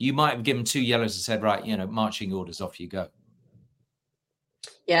you might have given 2 yellows and said, right, marching orders, off you go.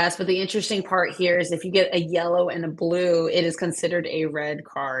 Yes, but the interesting part here is if you get a yellow and a blue, it is considered a red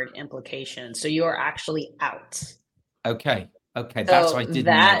card implication. So you are actually out. Okay. That's I didn't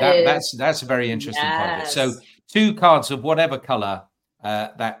know. That's a very interesting part of it. So 2 cards of whatever color,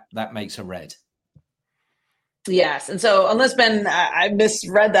 that makes a red. Yes. And so unless, Ben, I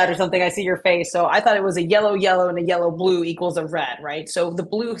misread that or something, I see your face. So I thought it was a yellow and a yellow blue equals a red, right? So the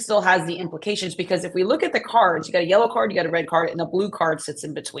blue still has the implications, because if we look at the cards, you got a yellow card, you got a red card, and a blue card sits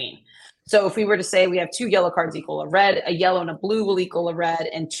in between. So if we were to say we have 2 yellow cards equal a red, a yellow and a blue will equal a red,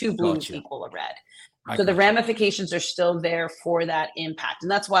 and 2 blues equal a red. So the ramifications are still there for that impact.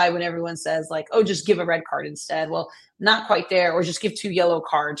 And that's why when everyone says like, oh, just give a red card instead. Well, not quite there, or just give 2 yellow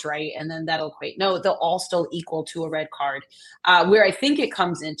cards, right? And then that'll equate. No, they'll all still equal to a red card. Where I think it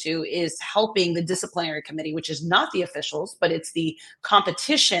comes into is helping the disciplinary committee, which is not the officials, but it's the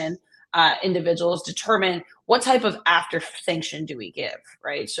competition individuals, determine what type of after sanction do we give,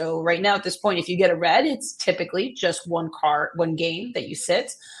 right? So right now at this point, if you get a red, it's typically just 1 game that you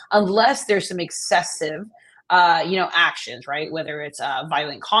sit, unless there's some excessive actions, right? Whether it's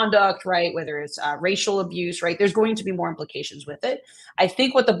violent conduct, right? Whether it's racial abuse, right? There's going to be more implications with it. I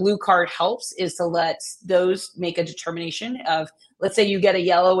think what the blue card helps is to let those make a determination of, let's say you get a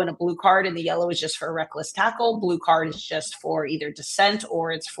yellow and a blue card, and the yellow is just for a reckless tackle. Blue card is just for either dissent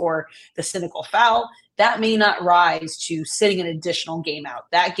or it's for the cynical foul. That may not rise to sitting an additional game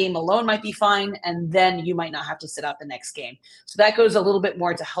out. That game alone might be fine, and then you might not have to sit out the next game. So that goes a little bit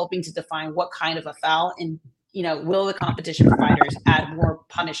more to helping to define what kind of a foul, and will the competition providers add more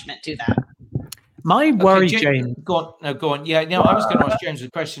punishment to that? My worry, James. Go on. Yeah, I was going to ask James a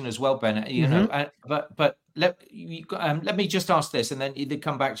question as well, Ben. But let me just ask this, and then you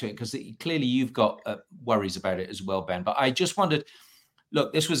come back to it, because clearly you've got worries about it as well, Ben. But I just wondered,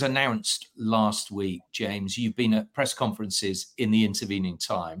 Look, this was announced last week, James. You've been at press conferences in the intervening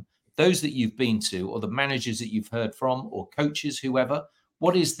time. Those that you've been to, or the managers that you've heard from, or coaches, whoever,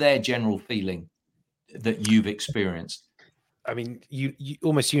 what is their general feeling that you've experienced? I mean, you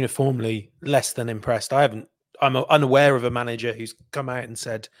almost uniformly less than impressed. I'm unaware of a manager who's come out and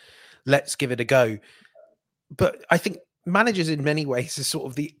said, let's give it a go. But I think managers in many ways is sort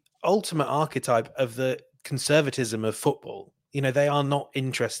of the ultimate archetype of the conservatism of football. You know, they are not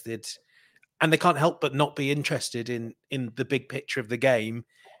interested, and they can't help but not be interested in the big picture of the game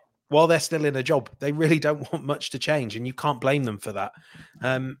while they're still in a job. They really don't want much to change, and you can't blame them for that.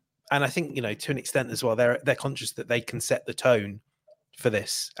 And I think, you know, to an extent as well, they're conscious that they can set the tone for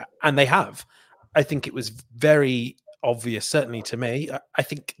this, and they have. I think it was very obvious, certainly to me. I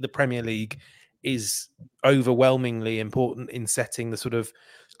think the Premier League is overwhelmingly important in setting the sort of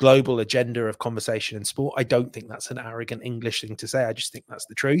global agenda of conversation in sport. I don't think that's an arrogant English thing to say. I just think that's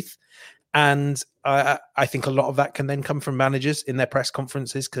the truth. And I think a lot of that can then come from managers in their press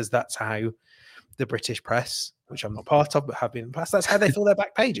conferences, because that's how the British press, which I'm not part of, but have been in the past, that's how they fill their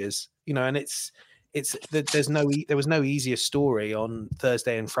back pages, you know. And there was no easier story on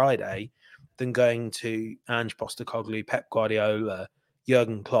Thursday and Friday than going to Ange Postecoglou, Pep Guardiola,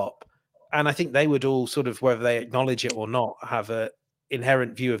 Jurgen Klopp. And I think they would all sort of, whether they acknowledge it or not, have a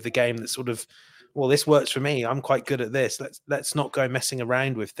inherent view of the game that sort of, well, this works for me. I'm quite good at this. Let's not go messing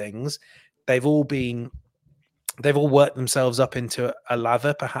around with things. They've all worked themselves up into a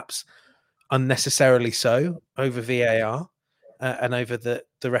lather, perhaps unnecessarily so, over VAR and over the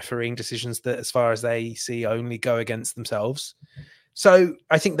refereeing decisions that, as far as they see, only go against themselves. So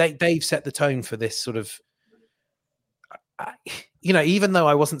I think they've set the tone for this sort of, you know, even though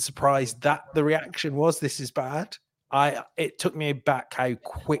I wasn't surprised that the reaction was, this is bad, it took me back how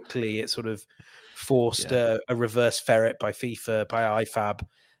quickly it sort of forced a reverse ferret by FIFA, by IFAB,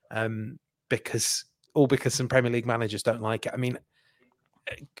 because some Premier League managers don't like it. I mean,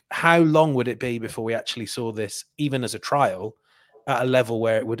 how long would it be before we actually saw this, even as a trial, at a level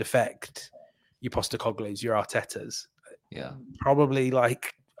where it would affect your Postecoglou's, your Artetas? Yeah, probably,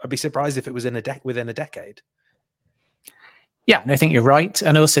 like, I'd be surprised if it was within a decade. Yeah, and I think you're right.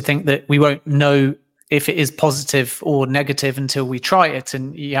 And I also think that we won't know if it is positive or negative until we try it.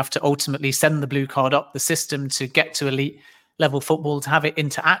 And you have to ultimately send the blue card up the system to get to elite level football, to have it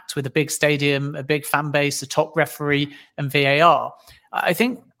interact with a big stadium, a big fan base, a top referee, and VAR. I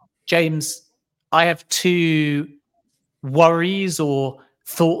think, James, I have two worries or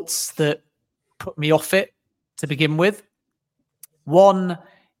thoughts that put me off it to begin with. One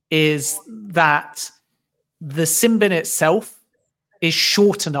is that the sin bin itself is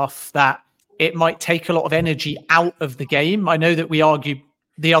short enough that it might take a lot of energy out of the game. I know that we argue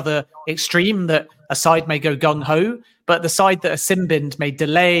the other extreme, that a side may go gung-ho, but the side that are sin binned may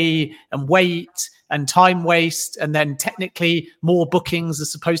delay and wait and time waste, and then technically more bookings are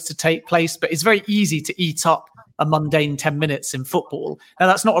supposed to take place, but it's very easy to eat up a mundane 10 minutes in football. Now,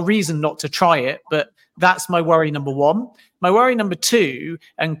 that's not a reason not to try it, but that's my worry number one. My worry number two,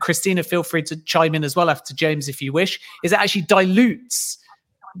 and Christina, feel free to chime in as well after James if you wish, is it actually dilutes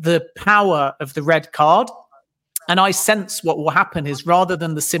the power of the red card. And I sense what will happen is, rather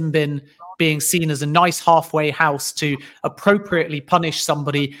than the sin bin being seen as a nice halfway house to appropriately punish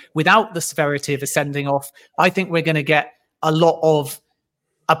somebody without the severity of a sending off, I think we're going to get a lot of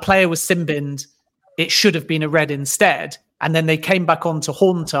a player was sin binned, it should have been a red instead. And then they came back on to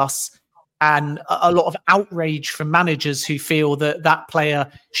haunt us, and a lot of outrage from managers who feel that that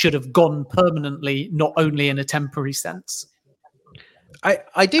player should have gone permanently, not only in a temporary sense.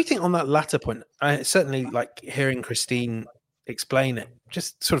 I do think on that latter point, I certainly like hearing Christine explain it,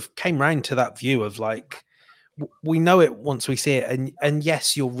 just sort of came round to that view of, like, we know it once we see it. And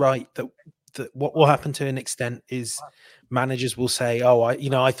yes, you're right that what will happen to an extent is managers will say, oh,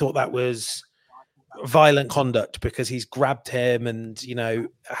 I thought that was violent conduct because he's grabbed him, and, you know,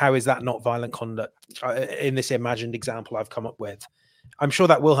 how is that not violent conduct in this imagined example I've come up with? I'm sure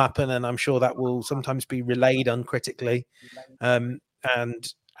that will happen, and I'm sure that will sometimes be relayed uncritically, and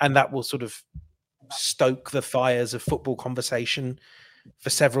that will sort of stoke the fires of football conversation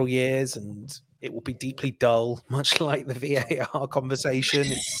for several years, and it will be deeply dull, much like the VAR conversation.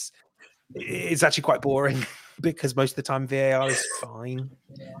 It's actually quite boring because most of the time VAR is fine,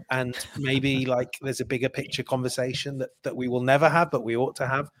 and maybe, like, there's a bigger picture conversation that we will never have, but we ought to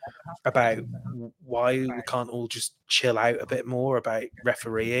have, about why we can't all just chill out a bit more about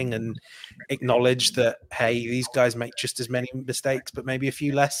refereeing and acknowledge that, hey, these guys make just as many mistakes, but maybe a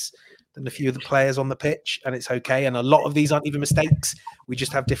few less than a few of the players on the pitch, and it's okay. And a lot of these aren't even mistakes. We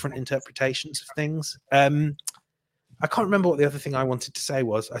just have different interpretations of things. I can't remember what the other thing I wanted to say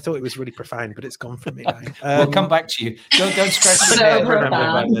was. I thought it was really profound, but it's gone from me now. We'll come back to you. Don't scratch your head. Remember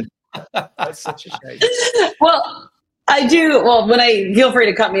about it. That's such a shame. Well, I do. Well, when I feel free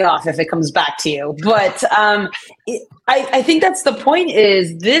to cut me off if it comes back to you. But I think that's the point.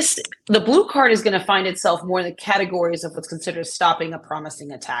 Is the blue card is going to find itself more in the categories of what's considered stopping a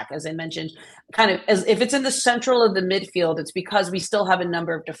promising attack. As I mentioned, kind of as if it's in the central of the midfield, it's because we still have a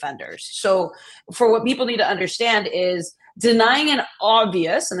number of defenders. So, for what people need to understand is denying an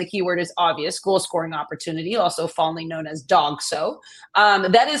obvious, and the key word is obvious, goal scoring opportunity, also fondly known as dog-so,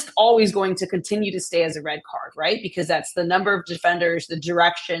 that is always going to continue to stay as a red card, right? Because that's the number of defenders, the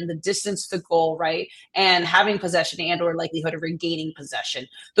direction, the distance to goal, right? And having possession and or likelihood of regaining possession.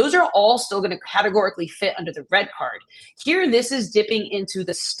 Those are all still going to categorically fit under the red card. Here, this is dipping into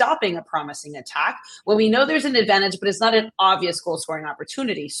the stopping a promising attack when we know there's an advantage, but it's not an obvious goal scoring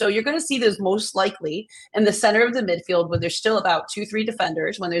opportunity. So you're going to see this most likely in the center of the midfield when there's still about 2-3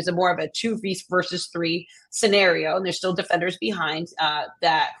 defenders, when there's more of a 2 versus 3 scenario, and there's still defenders behind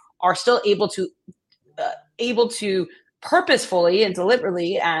that are still able to purposefully and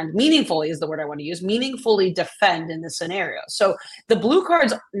deliberately and meaningfully is the word I want to use, meaningfully defend in this scenario. So the blue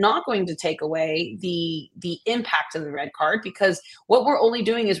card's not going to take away the impact of the red card, because what we're only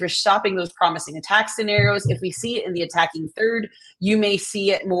doing is we're stopping those promising attack scenarios. If we see it in the attacking third, you may see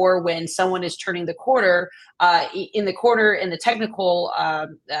it more when someone is turning the corner, in the technical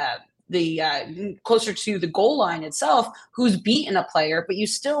closer to the goal line itself, who's beaten a player, but you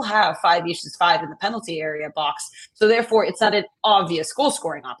still have 5-5 in the penalty area box. So therefore, it's not an obvious goal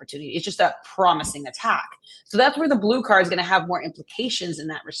scoring opportunity. It's just a promising attack. So that's where the blue card is going to have more implications in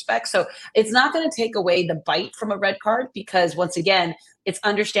that respect. So it's not going to take away the bite from a red card, because once again, it's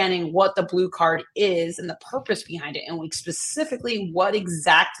understanding what the blue card is and the purpose behind it, and specifically what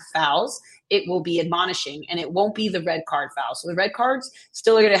exact fouls it will be admonishing, and it won't be the red card foul. So the red cards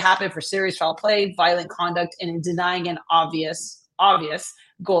still are going to happen for serious foul play, violent conduct, and in denying an obvious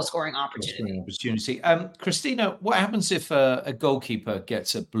goal scoring opportunity. Christina, what happens if a goalkeeper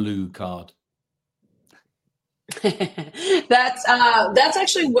gets a blue card? That's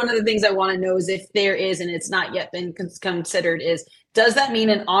actually one of the things I want to know, is if there is, and it's not yet been considered, is does that mean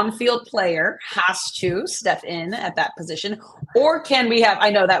an on-field player has to step in at that position, or can we have? I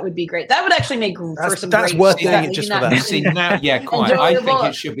know that would be great. That would actually make for some. That's great worth doing it just for that. Now, yeah, quite. I think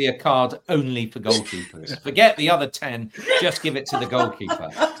it should be a card only for goalkeepers. Forget the other 10. Just give it to the goalkeeper.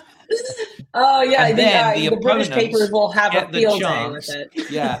 Oh yeah, and then the British papers will have a field day with it.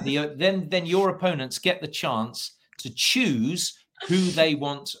 Yeah, then your opponents get the chance to choose who they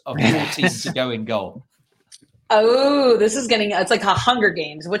want of your team to go in goal. Oh, this is it's like a Hunger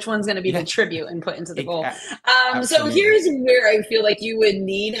Games. Which one's going to be the tribute and put into the goal? So here's where I feel like you would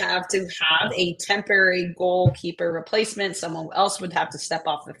have to have a temporary goalkeeper replacement. Someone else would have to step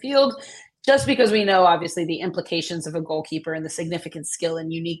off the field, just because we know, obviously, the implications of a goalkeeper and the significant skill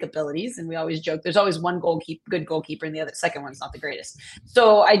and unique abilities. And we always joke, there's always one good goalkeeper and the second one's not the greatest.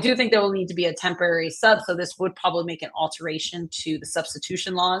 So I do think there will need to be a temporary sub. So this would probably make an alteration to the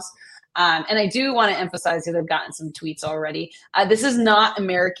substitution laws. And I do want to emphasize that I've gotten some tweets already. This is not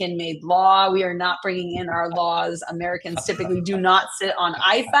American-made law. We are not bringing in our laws. Americans typically do not sit on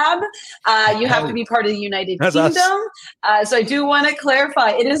IFAB. You have to be part of the United Kingdom. So I do want to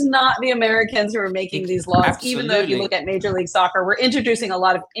clarify, it is not the Americans who are making these laws. Absolutely. Even though if you look at Major League Soccer, we're introducing a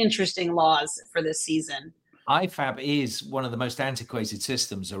lot of interesting laws for this season. IFAB is one of the most antiquated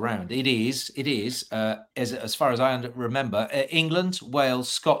systems around. It is as far as I remember, England, Wales,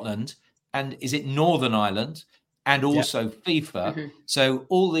 Scotland, and is it Northern Ireland, and also FIFA. Mm-hmm. So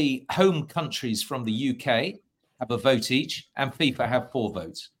all the home countries from the UK have a vote each, and FIFA have 4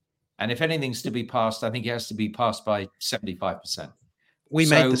 votes. And if anything's to be passed, I think it has to be passed by 75%. We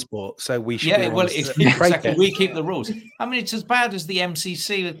made the sport, so we should. Yeah, well, exactly. We keep the rules. I mean, it's as bad as the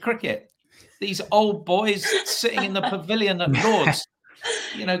MCC with cricket. These old boys sitting in the pavilion at Lord's,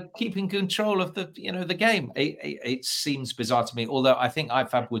 keeping control of the game. It seems bizarre to me, although I think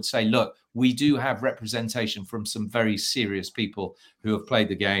IFAB would say, look, we do have representation from some very serious people who have played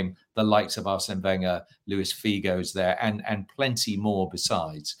the game, the likes of Arsene Wenger, Luis Figo's there, and plenty more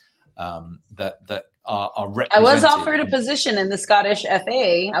besides that are represented. I was offered a position in the Scottish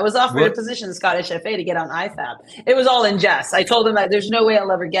FA. I was offered a position in the Scottish FA to get on IFAB. It was all in jest. I told them that there's no way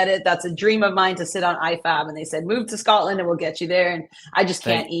I'll ever get it. That's a dream of mine to sit on IFAB. And they said, move to Scotland and we'll get you there. And I just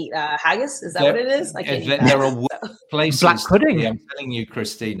can't eat haggis. Is that what it is? I can't eat that. There are places. Black pudding. I'm telling you,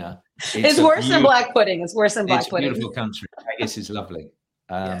 Christina. It's worse than black pudding. It's worse than black pudding. It's a beautiful country. Haggis is lovely.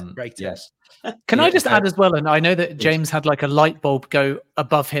 Yes. Can I just add as well? And I know that James had like a light bulb go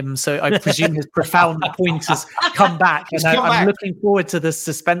above him, so I presume his profound point has come back. And I'm looking forward to the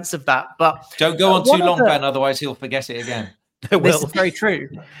suspense of that. But don't go on too long, Ben, otherwise he'll forget it again. This is very true.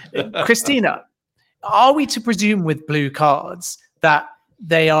 Christina, are we to presume with blue cards that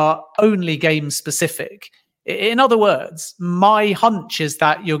they are only game specific? In other words, my hunch is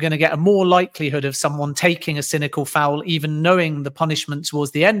that you're going to get a more likelihood of someone taking a cynical foul, even knowing the punishment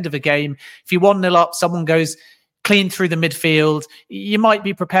towards the end of a game. If you're 1-0 up, someone goes clean through the midfield, you might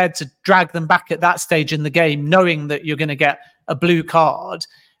be prepared to drag them back at that stage in the game, knowing that you're going to get a blue card.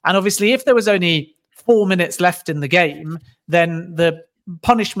 And obviously, if there was only 4 minutes left in the game, then the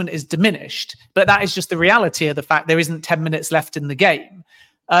punishment is diminished. But that is just the reality of the fact there isn't 10 minutes left in the game.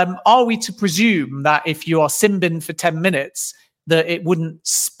 Are we to presume that if you are sin-binned for 10 minutes, that it wouldn't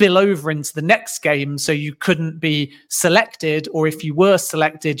spill over into the next game, so you couldn't be selected? Or if you were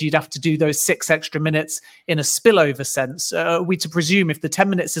selected, you'd have to do those 6 extra minutes in a spillover sense? Are we to presume if the 10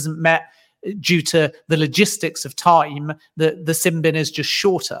 minutes isn't met due to the logistics of time, that the sin-bin is just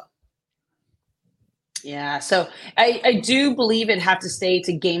shorter? Yeah, so I do believe it'd have to stay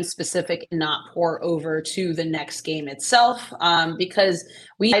to game specific and not pour over to the next game itself, because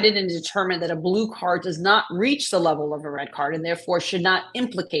we decided and determined that a blue card does not reach the level of a red card and therefore should not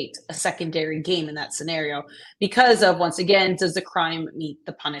implicate a secondary game in that scenario because of, once again, does the crime meet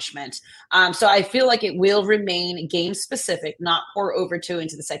the punishment? So I feel like it will remain game specific, not pour over to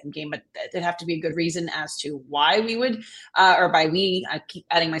into the second game, but there'd have to be a good reason as to why we would, or by we, I keep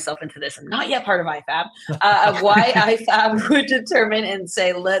adding myself into this, I'm not yet part of IFAB, of why IFAB would determine and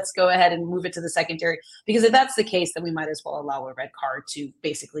say, let's go ahead and move it to the secondary. Because if that's the case, then we might as well allow a red card to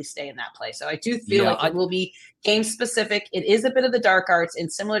basically stay in that play. So I do feel like it will be game specific. It is a bit of the dark arts. And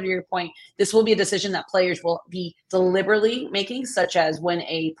similar to your point, this will be a decision that players will be deliberately making, such as when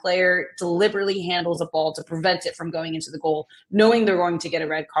a player deliberately handles a ball to prevent it from going into the goal, knowing they're going to get a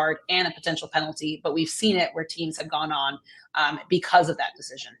red card and a potential penalty. But we've seen it where teams have gone on because of that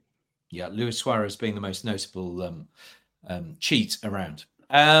decision. Yeah, Luis Suarez being the most notable cheat around.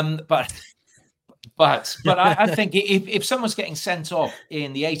 But I think if someone's getting sent off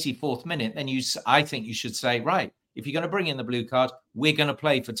in the 84th minute, then I think you should say, right, if you're going to bring in the blue card, we're going to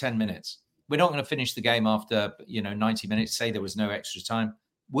play for 10 minutes. We're not going to finish the game after 90 minutes. Say there was no extra time.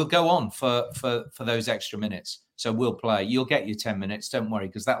 We'll go on for those extra minutes. So we'll play. You'll get your 10 minutes. Don't worry,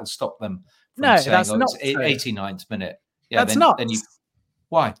 because that'll stop them from saying, that's not it's 89th minute. Yeah, that's not.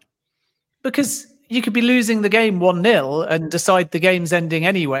 Why? Because you could be losing the game 1-0 and decide the game's ending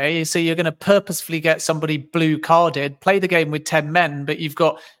anyway. So you're going to purposefully get somebody blue carded, play the game with 10 men, but you've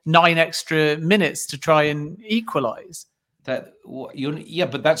got 9 extra minutes to try and equalize. But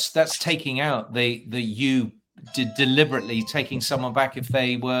that's taking out you deliberately taking someone back if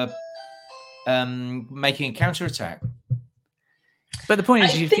they were making a counterattack. But the point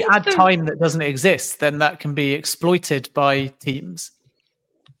is, if you add time that doesn't exist, then that can be exploited by teams.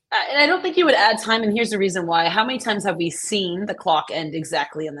 And I don't think you would add time, and here's the reason why. How many times have we seen the clock end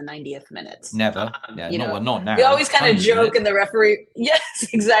exactly in the 90th minute? Never. Not now. We always kind of joke, and the referee, yes,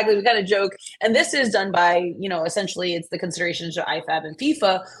 exactly. We kind of joke. And this is done by, essentially it's the considerations of IFAB and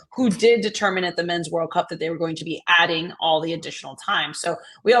FIFA, who did determine at the Men's World Cup that they were going to be adding all the additional time. So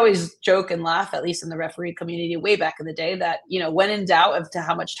we always joke and laugh, at least in the referee community way back in the day, that, when in doubt as to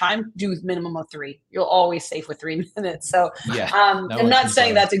how much time, do minimum of 3. You'll always safe with 3 minutes. So I'm not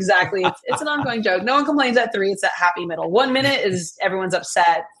saying that's exactly. It's an ongoing joke. No one complains at 3. It's that happy middle. 1 minute is everyone's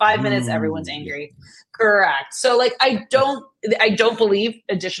upset. 5 minutes, everyone's angry. Correct. So I don't believe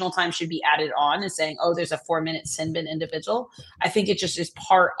additional time should be added on and saying, oh, there's a 4-minute sin bin individual. I think it just is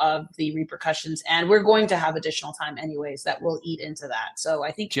part of the repercussions, and we're going to have additional time anyways that will eat into that. So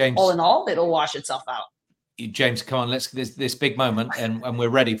I think all in all, it'll wash itself out. James, come on, let's this big moment, and we're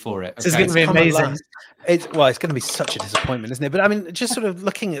ready for it. Okay? This is going to be amazing. It's going to be such a disappointment, isn't it? But I mean, just sort of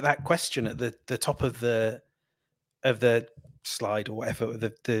looking at that question at the top of the slide or whatever,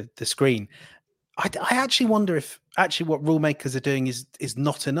 the screen, I actually wonder if what rule makers are doing is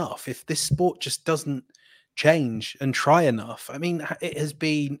not enough. If this sport just doesn't change and try enough. I mean, it has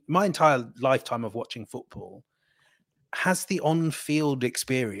been my entire lifetime of watching football. Has the on-field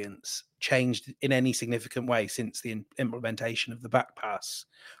experience changed in any significant way since the implementation of the back pass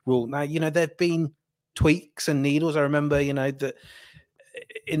rule? Now, there have been tweaks and needles. I remember, that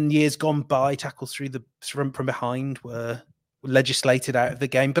in years gone by, tackles from behind were legislated out of the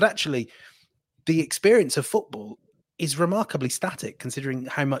game. But actually, the experience of football is remarkably static, considering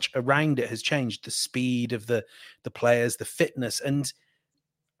how much around it has changed, the speed of the players, the fitness. And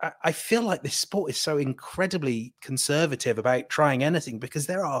I feel like this sport is so incredibly conservative about trying anything because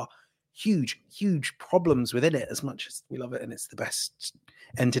there are huge problems within it, as much as we love it and it's the best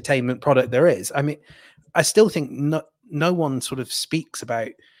entertainment product there is. I mean, I still think no one sort of speaks about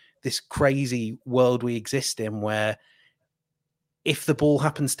this crazy world we exist in where if the ball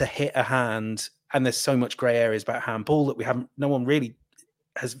happens to hit a hand, and there's so much grey areas about handball that no one really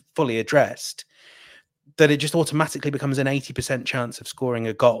has fully addressed, that it just automatically becomes an 80% chance of scoring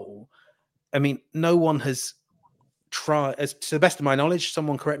a goal. I mean, no one has tried, as to the best of my knowledge,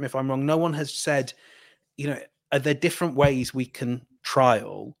 someone correct me if I'm wrong, no one has said, are there different ways we can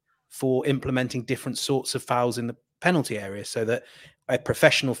trial for implementing different sorts of fouls in the penalty area so that a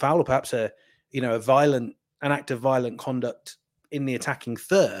professional foul, or perhaps an act of violent conduct in the attacking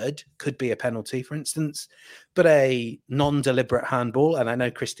third could be a penalty, for instance, but a non-deliberate handball. And I know,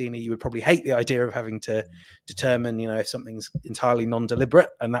 Christina, you would probably hate the idea of having to determine, if something's entirely non-deliberate,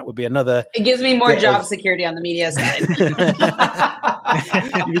 and that would be another. It gives me more job security on the media side.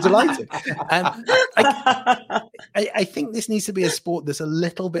 You'd be delighted. I think this needs to be a sport that's a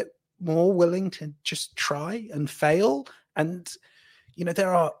little bit more willing to just try and fail. And,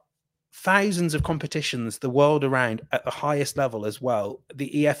 there are thousands of competitions the world around at the highest level as well. The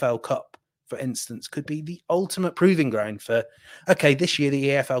EFL Cup, for instance, could be the ultimate proving ground for, okay, this year the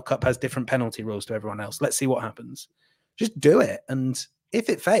EFL Cup has different penalty rules to everyone else. Let's see what happens. Just do it. And if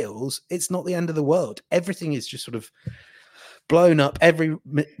it fails, it's not the end of the world. Everything is just sort of blown up. Every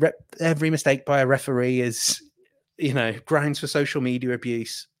mistake by a referee is, grounds for social media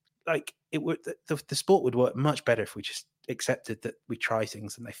abuse. Like, it would, the sport would work much better if we just accepted that we try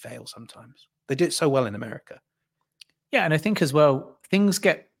things and they fail sometimes. They do it so well in America. Yeah, and I think as well, things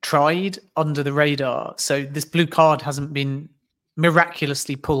get tried under the radar. So this blue card hasn't been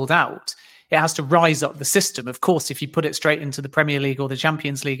miraculously pulled out. It has to rise up the system. Of course, if you put it straight into the Premier League or the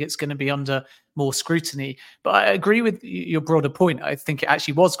Champions League, it's going to be under more scrutiny. But I agree with your broader point. I think it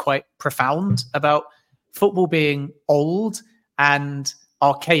actually was quite profound about football being old and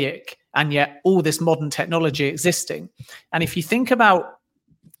archaic, and yet all this modern technology existing. And if you think about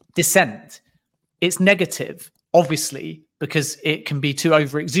dissent, it's negative, obviously, because it can be too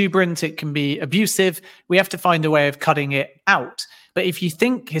over-exuberant, it can be abusive. We have to find a way of cutting it out. But if you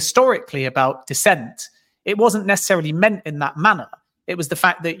think historically about dissent, it wasn't necessarily meant in that manner. It was the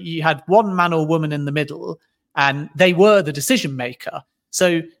fact that you had one man or woman in the middle, and they were the decision maker.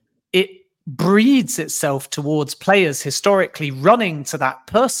 So it breeds itself towards players historically running to that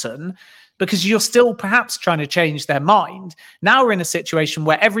person because you're still perhaps trying to change their mind. Now we're in a situation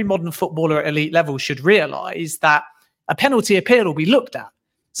where every modern footballer at elite level should realize that a penalty appeal will be looked at.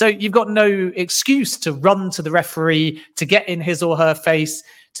 So you've got no excuse to run to the referee, to get in his or her face,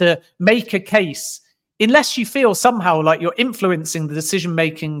 to make a case, unless you feel somehow like you're influencing the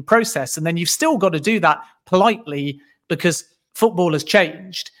decision-making process. And then you've still got to do that politely because football has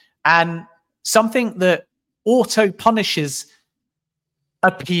changed. And something that auto-punishes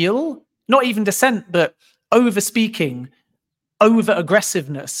appeal, not even dissent, but over-speaking,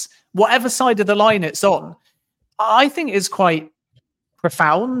 over-aggressiveness, whatever side of the line it's on, I think is quite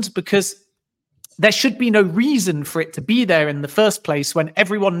profound, because there should be no reason for it to be there in the first place when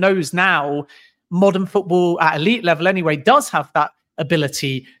everyone knows now modern football at elite level anyway does have that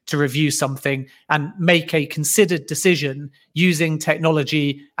ability to review something and make a considered decision using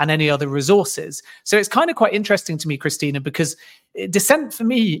technology and any other resources. So it's kind of quite interesting to me, Christina, because dissent for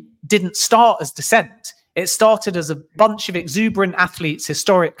me didn't start as dissent. It started as a bunch of exuberant athletes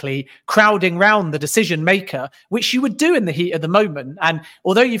historically crowding round the decision maker, which you would do in the heat of the moment. And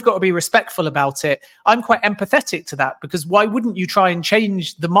although you've got to be respectful about it, I'm quite empathetic to that, because why wouldn't you try and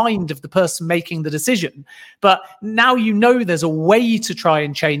change the mind of the person making the decision? But now you know there's a way to try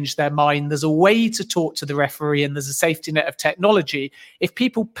and change their mind. There's a way to talk to the referee, and there's a safety net of technology. If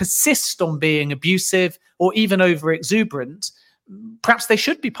people persist on being abusive or even over exuberant, perhaps they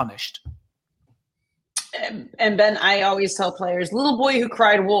should be punished. And Ben, I always tell players, little boy who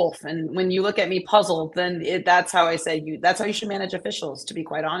cried wolf. And when you look at me puzzled, then that's how I say that's how you should manage officials, to be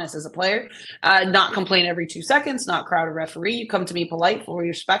quite honest, as a player. Not complain every 2 seconds, not crowd a referee. You come to me polite, fully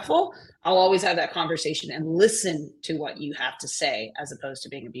respectful. I'll always have that conversation and listen to what you have to say, as opposed to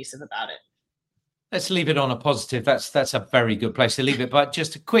being abusive about it. Let's leave it on a positive. That's a very good place to leave it. But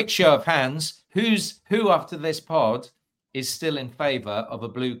just a quick show of hands. Who after this pod is still in favour of a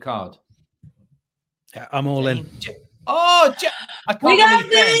blue card? Yeah, I'm all in. Oh, I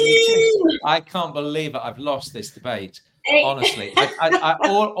can't believe it. I've lost this debate. Honestly,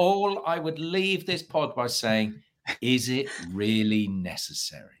 all I would leave this pod by saying, is it really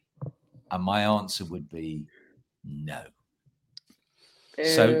necessary? And my answer would be no.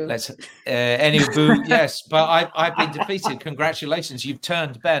 So let's anyway, boo. Yes, but I've been defeated. Congratulations, you've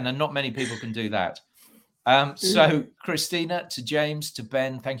turned Ben, and not many people can do that. So Christina, to James, to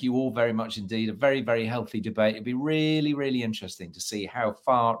Ben, thank you all very much indeed. A very, very healthy debate. It'd be really, really interesting to see how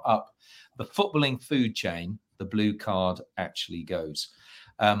far up the footballing food chain the blue card actually goes.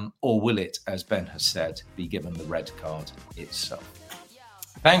 Or will it, as Ben has said, be given the red card itself?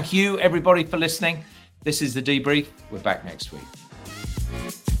 Thank you, everybody, for listening. This is The Debrief. We're back next week.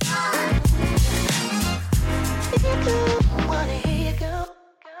 Wanna hear you go.